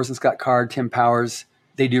Orson Scott Card, Tim Powers.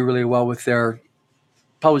 They do really well with their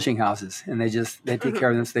publishing houses, and they take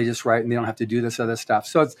care of them. So they just write, and they don't have to do this other stuff.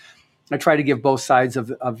 So I try to give both sides of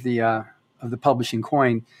the publishing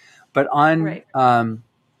coin. But on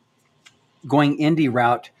going indie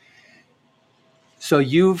route, So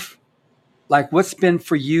what's been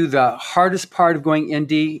for you the hardest part of going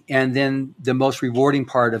indie and then the most rewarding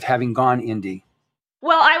part of having gone indie?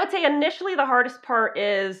 Well, I would say initially the hardest part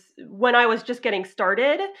is when I was just getting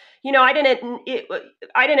started. I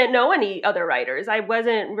didn't know any other writers. I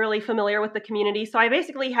wasn't really familiar with the community, so I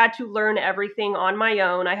basically had to learn everything on my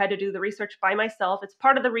own. I had to do the research by myself. It's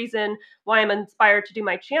part of the reason why I'm inspired to do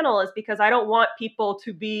my channel, is because I don't want people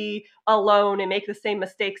to be alone and make the same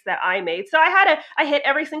mistakes that I made. So I hit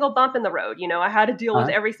every single bump in the road. I had to deal with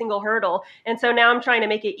every single hurdle, and so now I'm trying to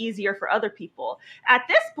make it easier for other people. At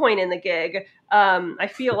this point in the gig, I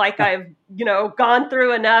feel like I've, gone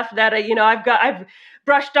through enough that, I've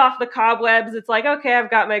brushed off the cobwebs. It's like, okay, I've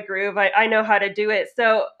got my groove. I know how to do it.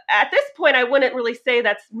 So at this point, I wouldn't really say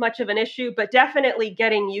that's much of an issue, but definitely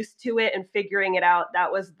getting used to it and figuring it out.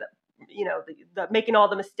 That was the making all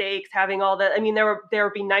the mistakes, having all the, there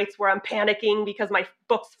would be nights where I'm panicking because my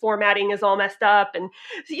book's formatting is all messed up, and,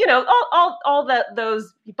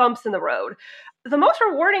 those bumps in the road. The most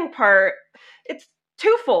rewarding part, it's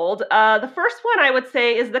twofold. The first one I would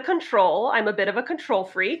say is the control. I'm a bit of a control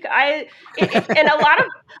freak. And a lot of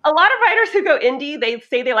writers who go indie, they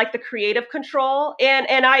say they like the creative control.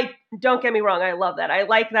 And I, don't get me wrong, I love that. I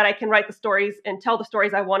like that I can write the stories and tell the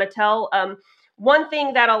stories I want to tell. One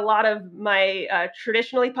thing that a lot of my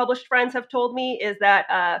traditionally published friends have told me is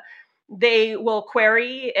that they will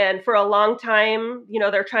query, and for a long time,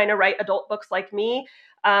 they're trying to write adult books like me.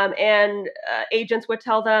 And agents would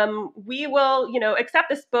tell them, we will, accept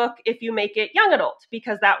this book if you make it young adult,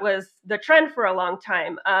 because that was the trend for a long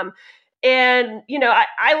time. And,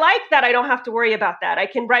 I like that I don't have to worry about that. I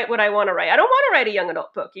can write what I want to write. I don't want to write a young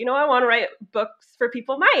adult book. I want to write books for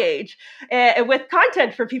people my age, with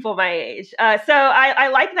content for people my age. So I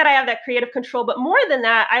like that I have that creative control. But more than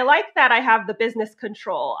that, I like that I have the business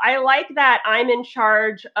control. I like that I'm in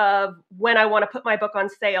charge of when I want to put my book on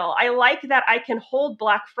sale. I like that I can hold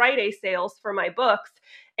Black Friday sales for my books,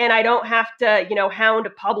 and I don't have to, hound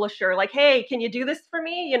a publisher like, hey, can you do this for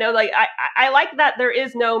me? I like that there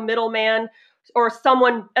is no middleman or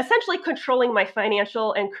someone essentially controlling my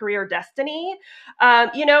financial and career destiny.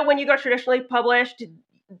 When you go traditionally published,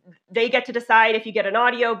 they get to decide if you get an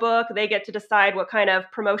audiobook, they get to decide what kind of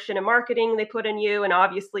promotion and marketing they put in you. And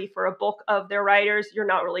obviously for a bulk of their writers, you're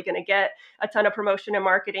not really going to get a ton of promotion and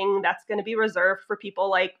marketing. That's going to be reserved for people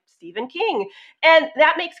like Stephen King. And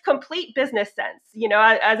that makes complete business sense.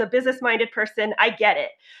 As a business-minded person, I get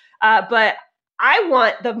it. But I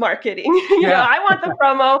want the marketing, I want the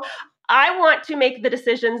promo. I want to make the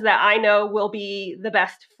decisions that I know will be the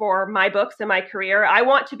best for my books and my career. I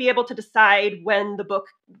want to be able to decide when the book,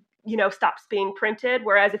 stops being printed.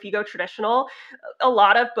 Whereas if you go traditional, a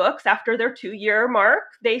lot of books after their 2-year mark,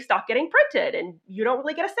 they stop getting printed, and you don't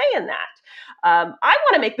really get a say in that. I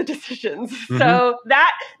want to make the decisions. Mm-hmm. So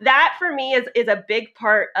that for me is a big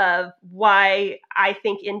part of why I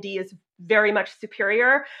think indie is very much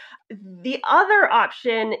superior. The other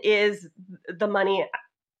option is the money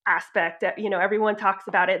aspect. Everyone talks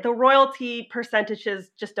about it. The royalty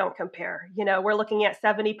percentages just don't compare. We're looking at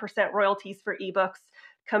 70% royalties for ebooks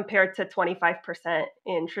compared to 25%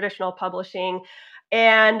 in traditional publishing.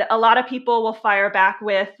 And a lot of people will fire back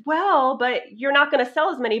with, well, but you're not going to sell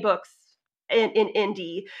as many books in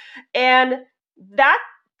indie. And that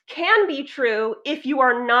can be true if you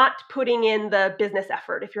are not putting in the business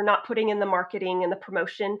effort, if you're not putting in the marketing and the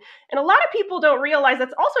promotion. And a lot of people don't realize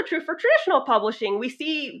that's also true for traditional publishing. We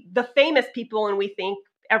see the famous people and we think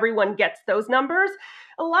everyone gets those numbers.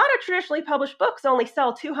 A lot of traditionally published books only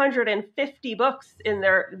sell 250 books in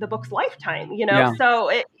the book's lifetime, Yeah.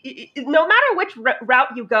 So no matter which route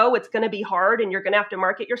you go, it's going to be hard and you're going to have to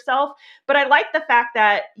market yourself. But I like the fact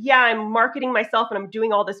that, I'm marketing myself and I'm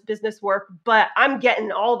doing all this business work, but I'm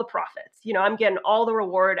getting all the profits. I'm getting all the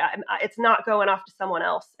reward. It's not going off to someone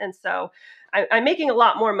else. And so I'm making a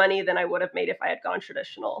lot more money than I would have made if I had gone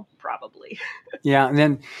traditional, probably. Yeah. And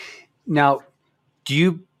then now, do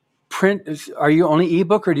you print? Are you only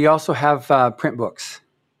ebook, or do you also have print books?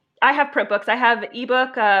 I have print books. I have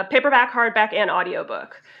ebook, paperback, hardback, and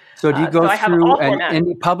audiobook. So do you go through an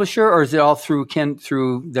indie publisher, or is it all through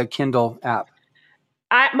the Kindle app?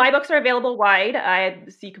 My books are available wide.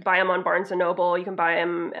 So you can buy them on Barnes & Noble. You can buy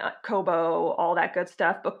them at Kobo, all that good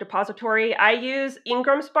stuff, Book Depository. I use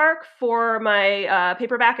Ingram Spark for my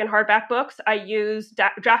paperback and hardback books. I use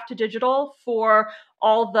Draft to Digital for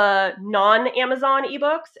all the non-Amazon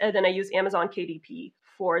ebooks. And then I use Amazon KDP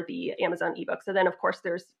for the Amazon ebooks. And then, of course,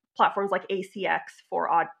 there's platforms like ACX for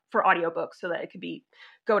audiobooks so that it could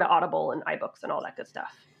go to Audible and iBooks and all that good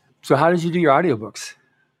stuff. So how did you do your audiobooks?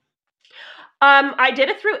 I did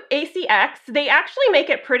it through ACX. They actually make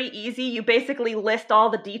it pretty easy. You basically list all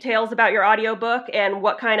the details about your audiobook and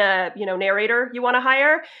what kind of, narrator you want to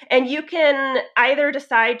hire. And you can either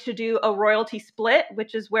decide to do a royalty split,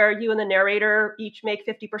 which is where you and the narrator each make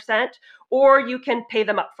 50%, or you can pay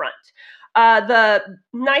them up front. The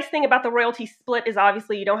nice thing about the royalty split is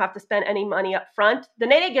obviously you don't have to spend any money up front. The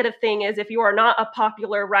negative thing is if you are not a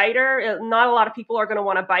popular writer, not a lot of people are going to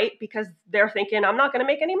want to bite because they're thinking, I'm not going to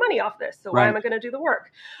make any money off this, so why am I going to do the work?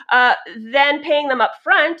 Then paying them up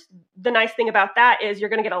front, the nice thing about that is you're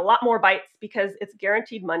going to get a lot more bites because it's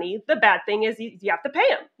guaranteed money. The bad thing is you have to pay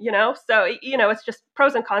them, so, it's just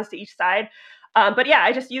pros and cons to each side. But yeah,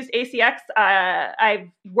 I just used ACX. I've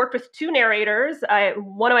worked with 2 narrators.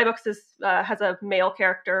 One of my books has a male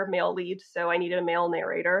character, male lead, so I needed a male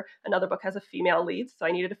narrator. Another book has a female lead, so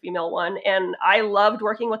I needed a female one. And I loved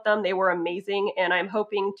working with them. They were amazing, and I'm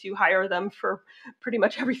hoping to hire them for pretty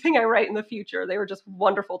much everything I write in the future. They were just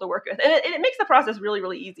wonderful to work with, and it makes the process really,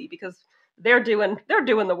 really easy because they're doing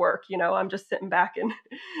the work. I'm just sitting back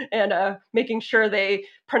and making sure they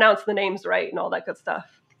pronounce the names right and all that good stuff.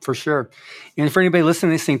 For sure. And for anybody listening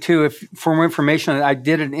to this thing too, if for more information, I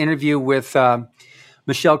did an interview with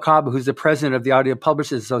Michelle Cobb, who's the president of the Audio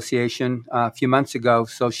Publishers Association a few months ago.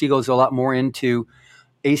 So she goes a lot more into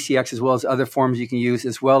ACX as well as other forms you can use,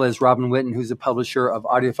 as well as Robin Whitten, who's the publisher of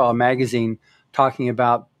Audiophile Magazine, talking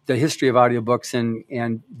about the history of audiobooks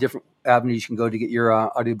and different avenues you can go to get your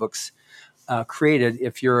audiobooks created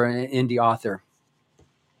if you're an indie author.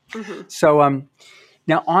 Mm-hmm. So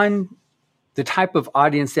now on the type of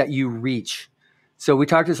audience that you reach. So we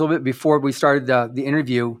talked this a little bit before we started the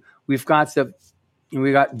interview. We got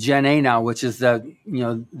Gen A now, which is the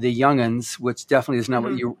youngins, which definitely is not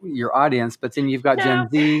what your audience. But then you've got Gen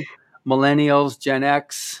Z, millennials, Gen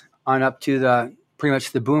X, on up to pretty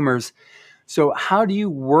much the boomers. So how do you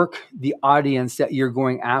work the audience that you're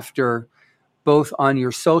going after, both on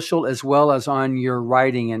your social as well as on your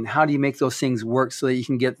writing, and how do you make those things work so that you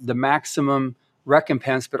can get the maximum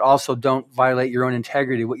recompense, but also don't violate your own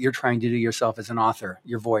integrity, what you're trying to do yourself as an author,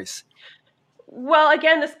 your voice? Well,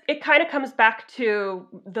 again, it kind of comes back to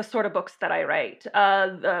the sort of books that I write.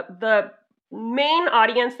 The main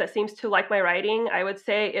audience that seems to like my writing, I would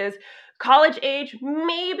say, is college age,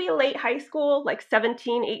 maybe late high school, like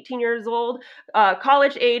 17, 18 years old,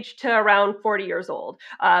 college age to around 40 years old.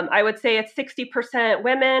 I would say it's 60%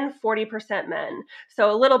 women, 40% men. So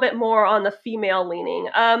a little bit more on the female leaning.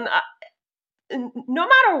 No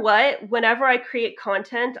matter what, whenever I create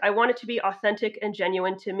content, I want it to be authentic and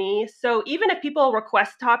genuine to me. So even if people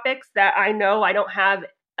request topics that I know I don't have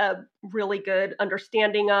a really good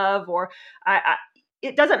understanding of, or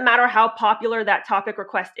it doesn't matter how popular that topic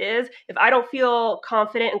request is. If I don't feel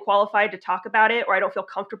confident and qualified to talk about it, or I don't feel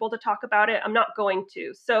comfortable to talk about it, I'm not going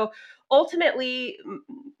to. So ultimately,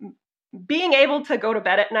 being able to go to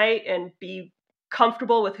bed at night and be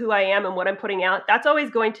comfortable with who I am and what I'm putting out, that's always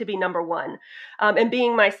going to be number one. And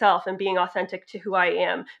being myself and being authentic to who I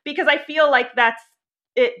am, because I feel like that's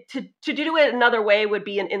it. To do it another way would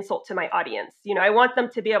be an insult to my audience. I want them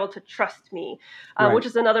to be able to trust me, right, which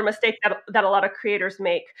is another mistake that a lot of creators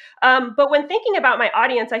make. But when thinking about my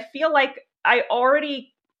audience, I feel like I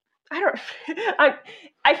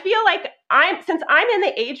feel like since I'm in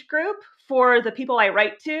the age group for the people I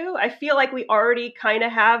write to, I feel like we already kind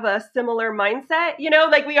of have a similar mindset,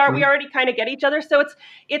 like we already kind of get each other. So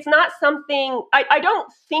it's not something I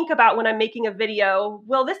don't think about when I'm making a video.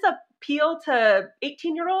 Will this appeal to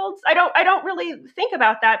 18-year-olds? I don't really think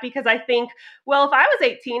about that, because I think, well, if I was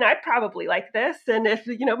 18, I'd probably like this. And if,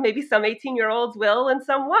 maybe some 18-year-olds will and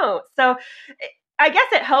some won't. So I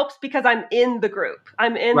guess it helps because I'm in the group.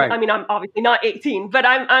 I'm in, right. I mean, I'm obviously not 18, but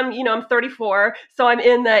I'm 34. So I'm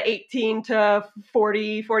in the 18 to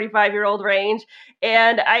 40, 45-year-old range.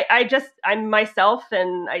 And I'm myself,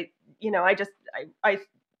 and I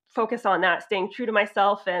focus on that, staying true to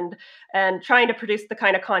myself and trying to produce the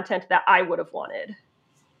kind of content that I would have wanted.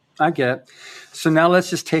 I get it. So now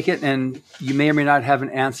let's just take it, and you may or may not have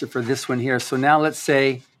an answer for this one here. So now let's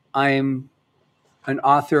say I'm an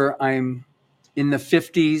author, I'm in the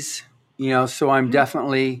 50s, so I'm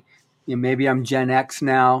definitely, maybe I'm Gen X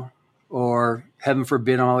now, or heaven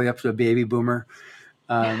forbid, I'm all the way up to a baby boomer.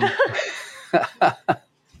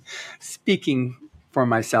 Speaking for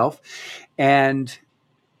myself. And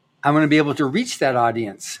I'm going to be able to reach that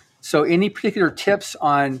audience. So any particular tips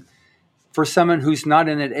for someone who's not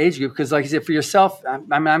in that age group? Because like I said, for yourself,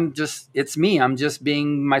 it's me. I'm just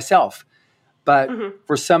being myself. But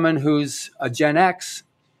for someone who's a Gen X,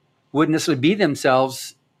 wouldn't necessarily be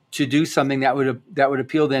themselves to do something that would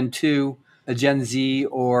appeal then to a Gen Z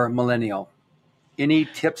or millennial. Any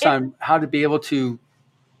tips It, on how to be able to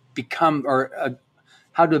become or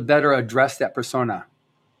how to better address that persona?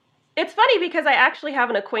 It's funny because I actually have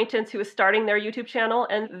an acquaintance who is starting their YouTube channel,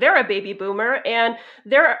 and they're a baby boomer, and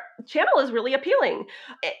their channel is really appealing.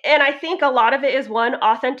 And I think a lot of it is one,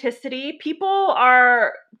 authenticity. People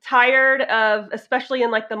are tired of, especially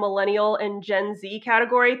in like the millennial and Gen Z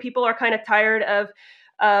category, people are kind of tired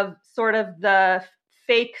of sort of the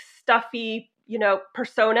fake, stuffy,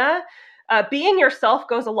 persona. Being yourself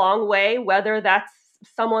goes a long way, whether that's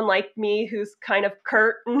someone like me who's kind of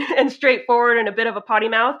curt and straightforward and a bit of a potty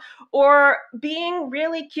mouth, or being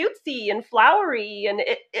really cutesy and flowery. And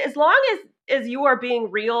as long as you are being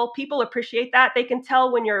real, people appreciate that. They can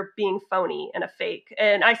tell when you're being phony and a fake.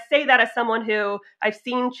 And I say that as someone who I've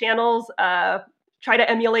seen channels try to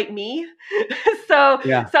emulate me. So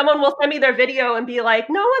someone will send me their video and be like,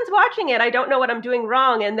 no one's watching it. I don't know what I'm doing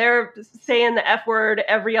wrong. And they're saying the F word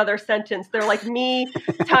every other sentence. They're like me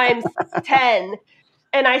times 10.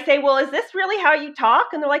 And I say, well, is this really how you talk?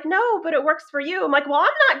 And they're like, no, but it works for you. I'm like, well,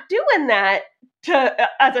 I'm not doing that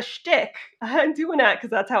as a shtick. I'm doing that because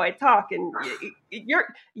that's how I talk. And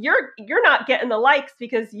you're not getting the likes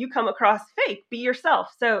because you come across fake. Be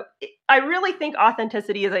yourself. So I really think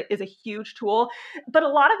authenticity is a huge tool, but a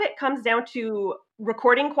lot of it comes down to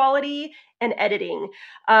recording quality and editing.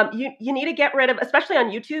 You need to get rid of, especially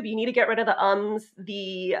on YouTube, you need to get rid of the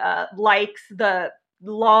the likes, the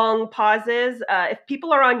long pauses. If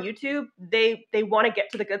people are on YouTube, they want to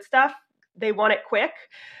get to the good stuff. They want it quick.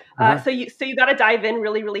 So you got to dive in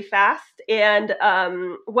really, really fast. And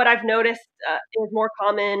what I've noticed is more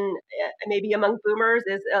common, maybe among boomers,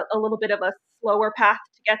 is a little bit of a slower path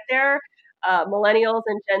to get there. Millennials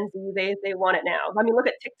and Gen Z, they want it now. I mean, look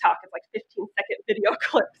at TikTok. It's like 15-second video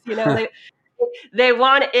clips. They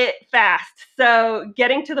want it fast. So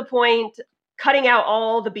getting to the point, cutting out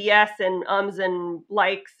all the BS and ums and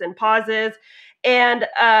likes and pauses. And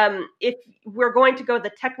if we're going to go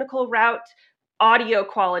the technical route, audio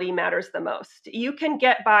quality matters the most. You can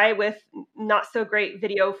get by with not so great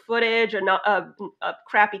video footage or not a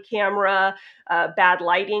crappy camera, bad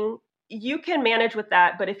lighting. You can manage with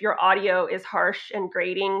that, but if your audio is harsh and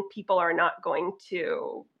grating, people are not going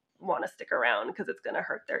to want to stick around because it's going to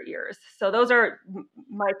hurt their ears. So those are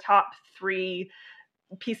my top 3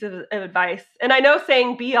 pieces of advice. And I know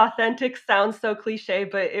saying be authentic sounds so cliche,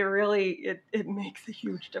 but it really it makes a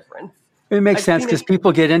huge difference. It makes sense because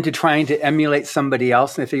people get into trying to emulate somebody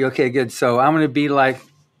else and they think, okay, good. So I'm going to be like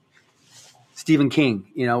Stephen King.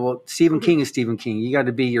 Well, Stephen King is Stephen King. You got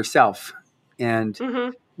to be yourself. And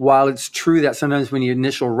while it's true that sometimes when you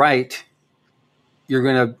initial write, you're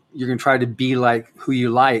going to try to be like who you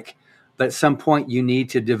like, but at some point you need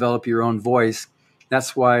to develop your own voice.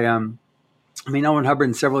 That's why L. Ron Hubbard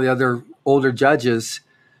and several of the other older judges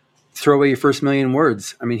throw away your first million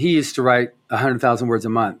words. I mean, he used to write 100,000 words a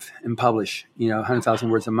month and publish, 100,000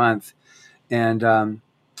 words a month. And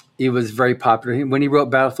he was very popular. When he wrote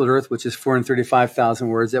Battlefield Earth, which is 435,000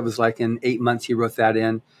 words, that was like in 8 months he wrote that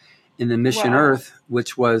in. In the Mission Earth,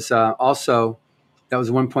 which was also, that was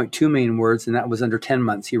 1.2 million words, and that was under 10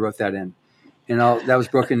 months he wrote that in. And that was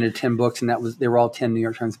broken into 10 books, and they were all 10 New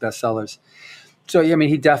York Times bestsellers. So,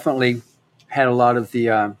 he definitely had a lot of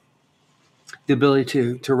the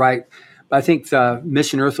ability to write. But I think the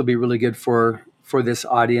Mission Earth will be really good for this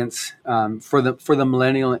audience, for the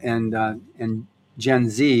millennial and Gen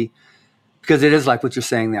Z, because it is like what you're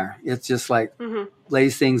saying there. It's just like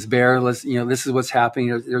lays things bare. This is what's happening.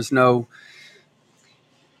 There's no,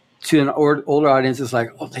 to an older audience, it's like,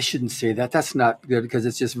 oh, they shouldn't say that. That's not good, because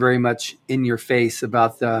it's just very much in your face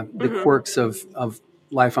about the quirks of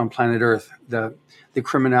life on planet Earth, the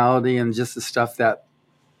criminality and just the stuff that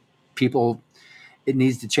people, it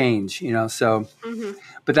needs to change, so,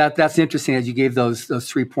 but that's interesting that you gave those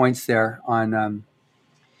 3 points there on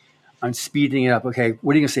speeding it up. Okay.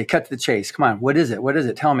 What are you going to say? Cut to the chase. Come on. What is it? What is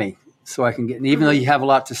it? Tell me so I can get, and even though you have a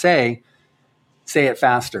lot to say it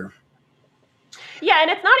faster. Yeah. And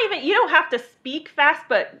it's not even, you don't have to speak fast,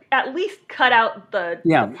 but at least cut out the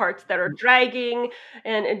parts that are dragging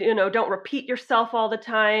and don't repeat yourself all the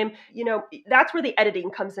time. That's where the editing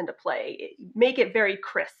comes into play. Make it very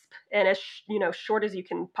crisp and as, short as you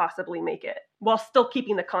can possibly make it while still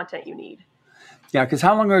keeping the content you need. Yeah. Because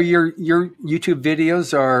how long are your YouTube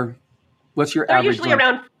videos, or what's your average?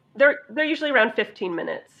 They're usually around 15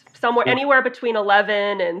 minutes, anywhere between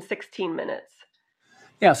 11 and 16 minutes.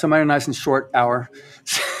 Yeah, so mine are nice and short hour.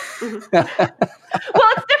 Well, it's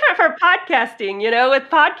different for podcasting. With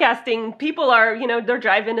podcasting, people are, they're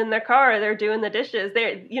driving in their car, they're doing the dishes.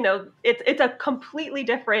 It's a completely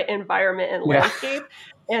different environment and landscape.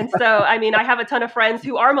 And so, I have a ton of friends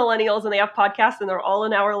who are millennials and they have podcasts and they're all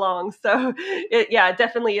an hour long. So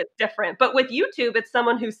definitely it's different. But with YouTube, it's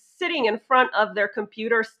someone who's sitting in front of their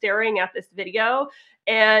computer staring at this video.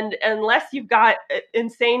 And unless you've got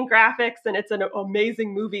insane graphics and it's an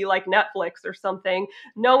amazing movie like Netflix or something,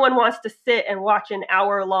 no one wants to sit and watch an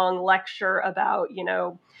hour-long lecture about,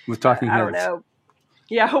 with talking heads. I don't know.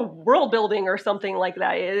 Yeah, world building or something like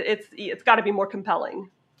that. It's got to be more compelling.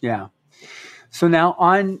 Yeah. So now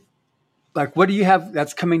what do you have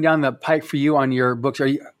that's coming down the pike for you on your books? Are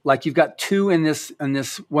you you've got two in this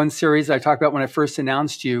one series I talked about when I first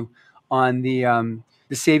announced you on the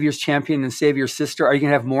Savior's Champion and Savior's Sister? Are you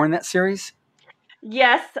going to have more in that series?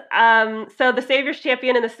 Yes. So the Savior's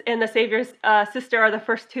Champion and the Savior's Sister are the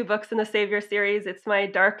first two books in the Savior series. It's my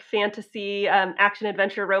dark fantasy action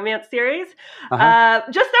adventure romance series.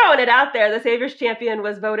 Just throwing it out there, the Savior's Champion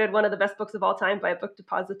was voted one of the best books of all time by a book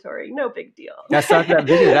depository. No big deal. That's not that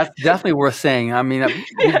video. That's definitely worth saying.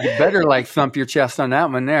 You better thump your chest on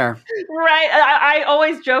that one there. Right. I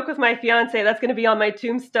always joke with my fiance, that's going to be on my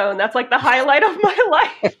tombstone. That's the highlight of my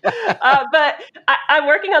life. But I'm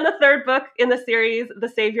working on the third book in the series, The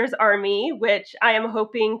Savior's Army, which I am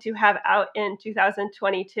hoping to have out in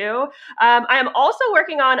 2022. I am also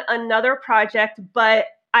working on another project, but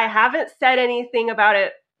I haven't said anything about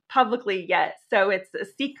it publicly yet. So it's a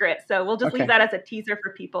secret. So we'll just leave that as a teaser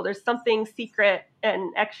for people. There's something secret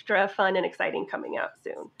and extra fun and exciting coming out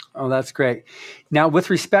soon. Oh, that's great. Now, with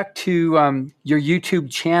respect to your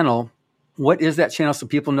YouTube channel, what is that channel so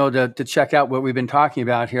people know to check out what we've been talking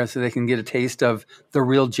about here so they can get a taste of the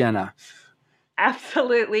real Jenna?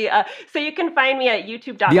 Absolutely. So you can find me at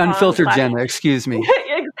youtube.com. The unfiltered Jenna, excuse me.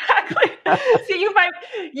 Exactly. So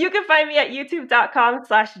you can find me at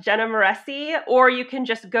youtube.com/Jenna Moreci, or you can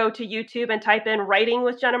just go to YouTube and type in Writing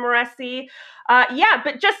with Jenna Moreci.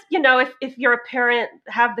 But just, if you're a parent,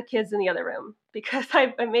 have the kids in the other room because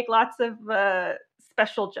I make lots of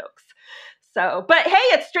special jokes. So, but hey,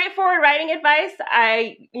 it's straightforward writing advice.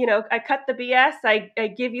 I cut the BS. I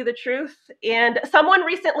give you the truth. And someone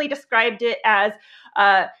recently described it as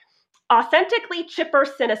authentically chipper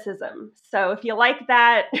cynicism. So if you like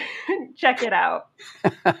that, check it out.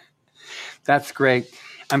 That's great.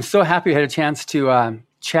 I'm so happy I had a chance to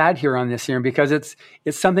chat here on this here because it's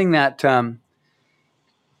something that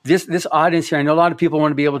this audience here, I know a lot of people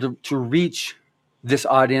want to be able to reach this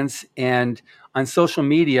audience, and on social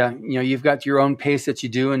media, you've got your own pace that you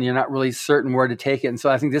do, and you're not really certain where to take it. And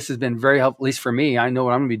so I think this has been very helpful, at least for me. I know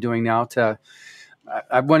what I'm going to be doing now.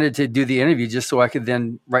 I wanted to do the interview just so I could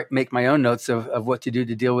then make my own notes of what to do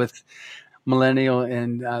to deal with millennial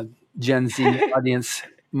and Gen Z audience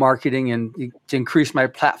marketing and to increase my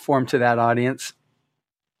platform to that audience.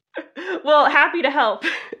 Well, happy to help.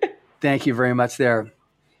 Thank you very much there.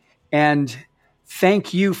 And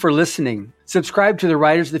thank you for listening. Subscribe to the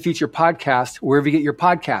Writers of the Future podcast wherever you get your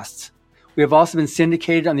podcasts. We have also been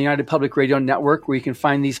syndicated on the United Public Radio Network, where you can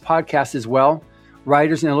find these podcasts as well.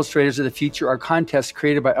 Writers and Illustrators of the Future are contests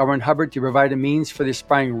created by L. Ron Hubbard to provide a means for the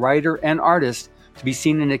aspiring writer and artist to be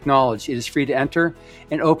seen and acknowledged. It is free to enter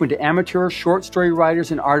and open to amateur short story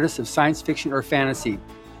writers and artists of science fiction or fantasy.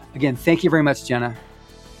 Again, thank you very much, Jenna.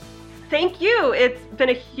 Thank you. It's been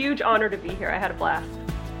a huge honor to be here. I had a blast.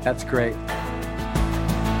 That's great.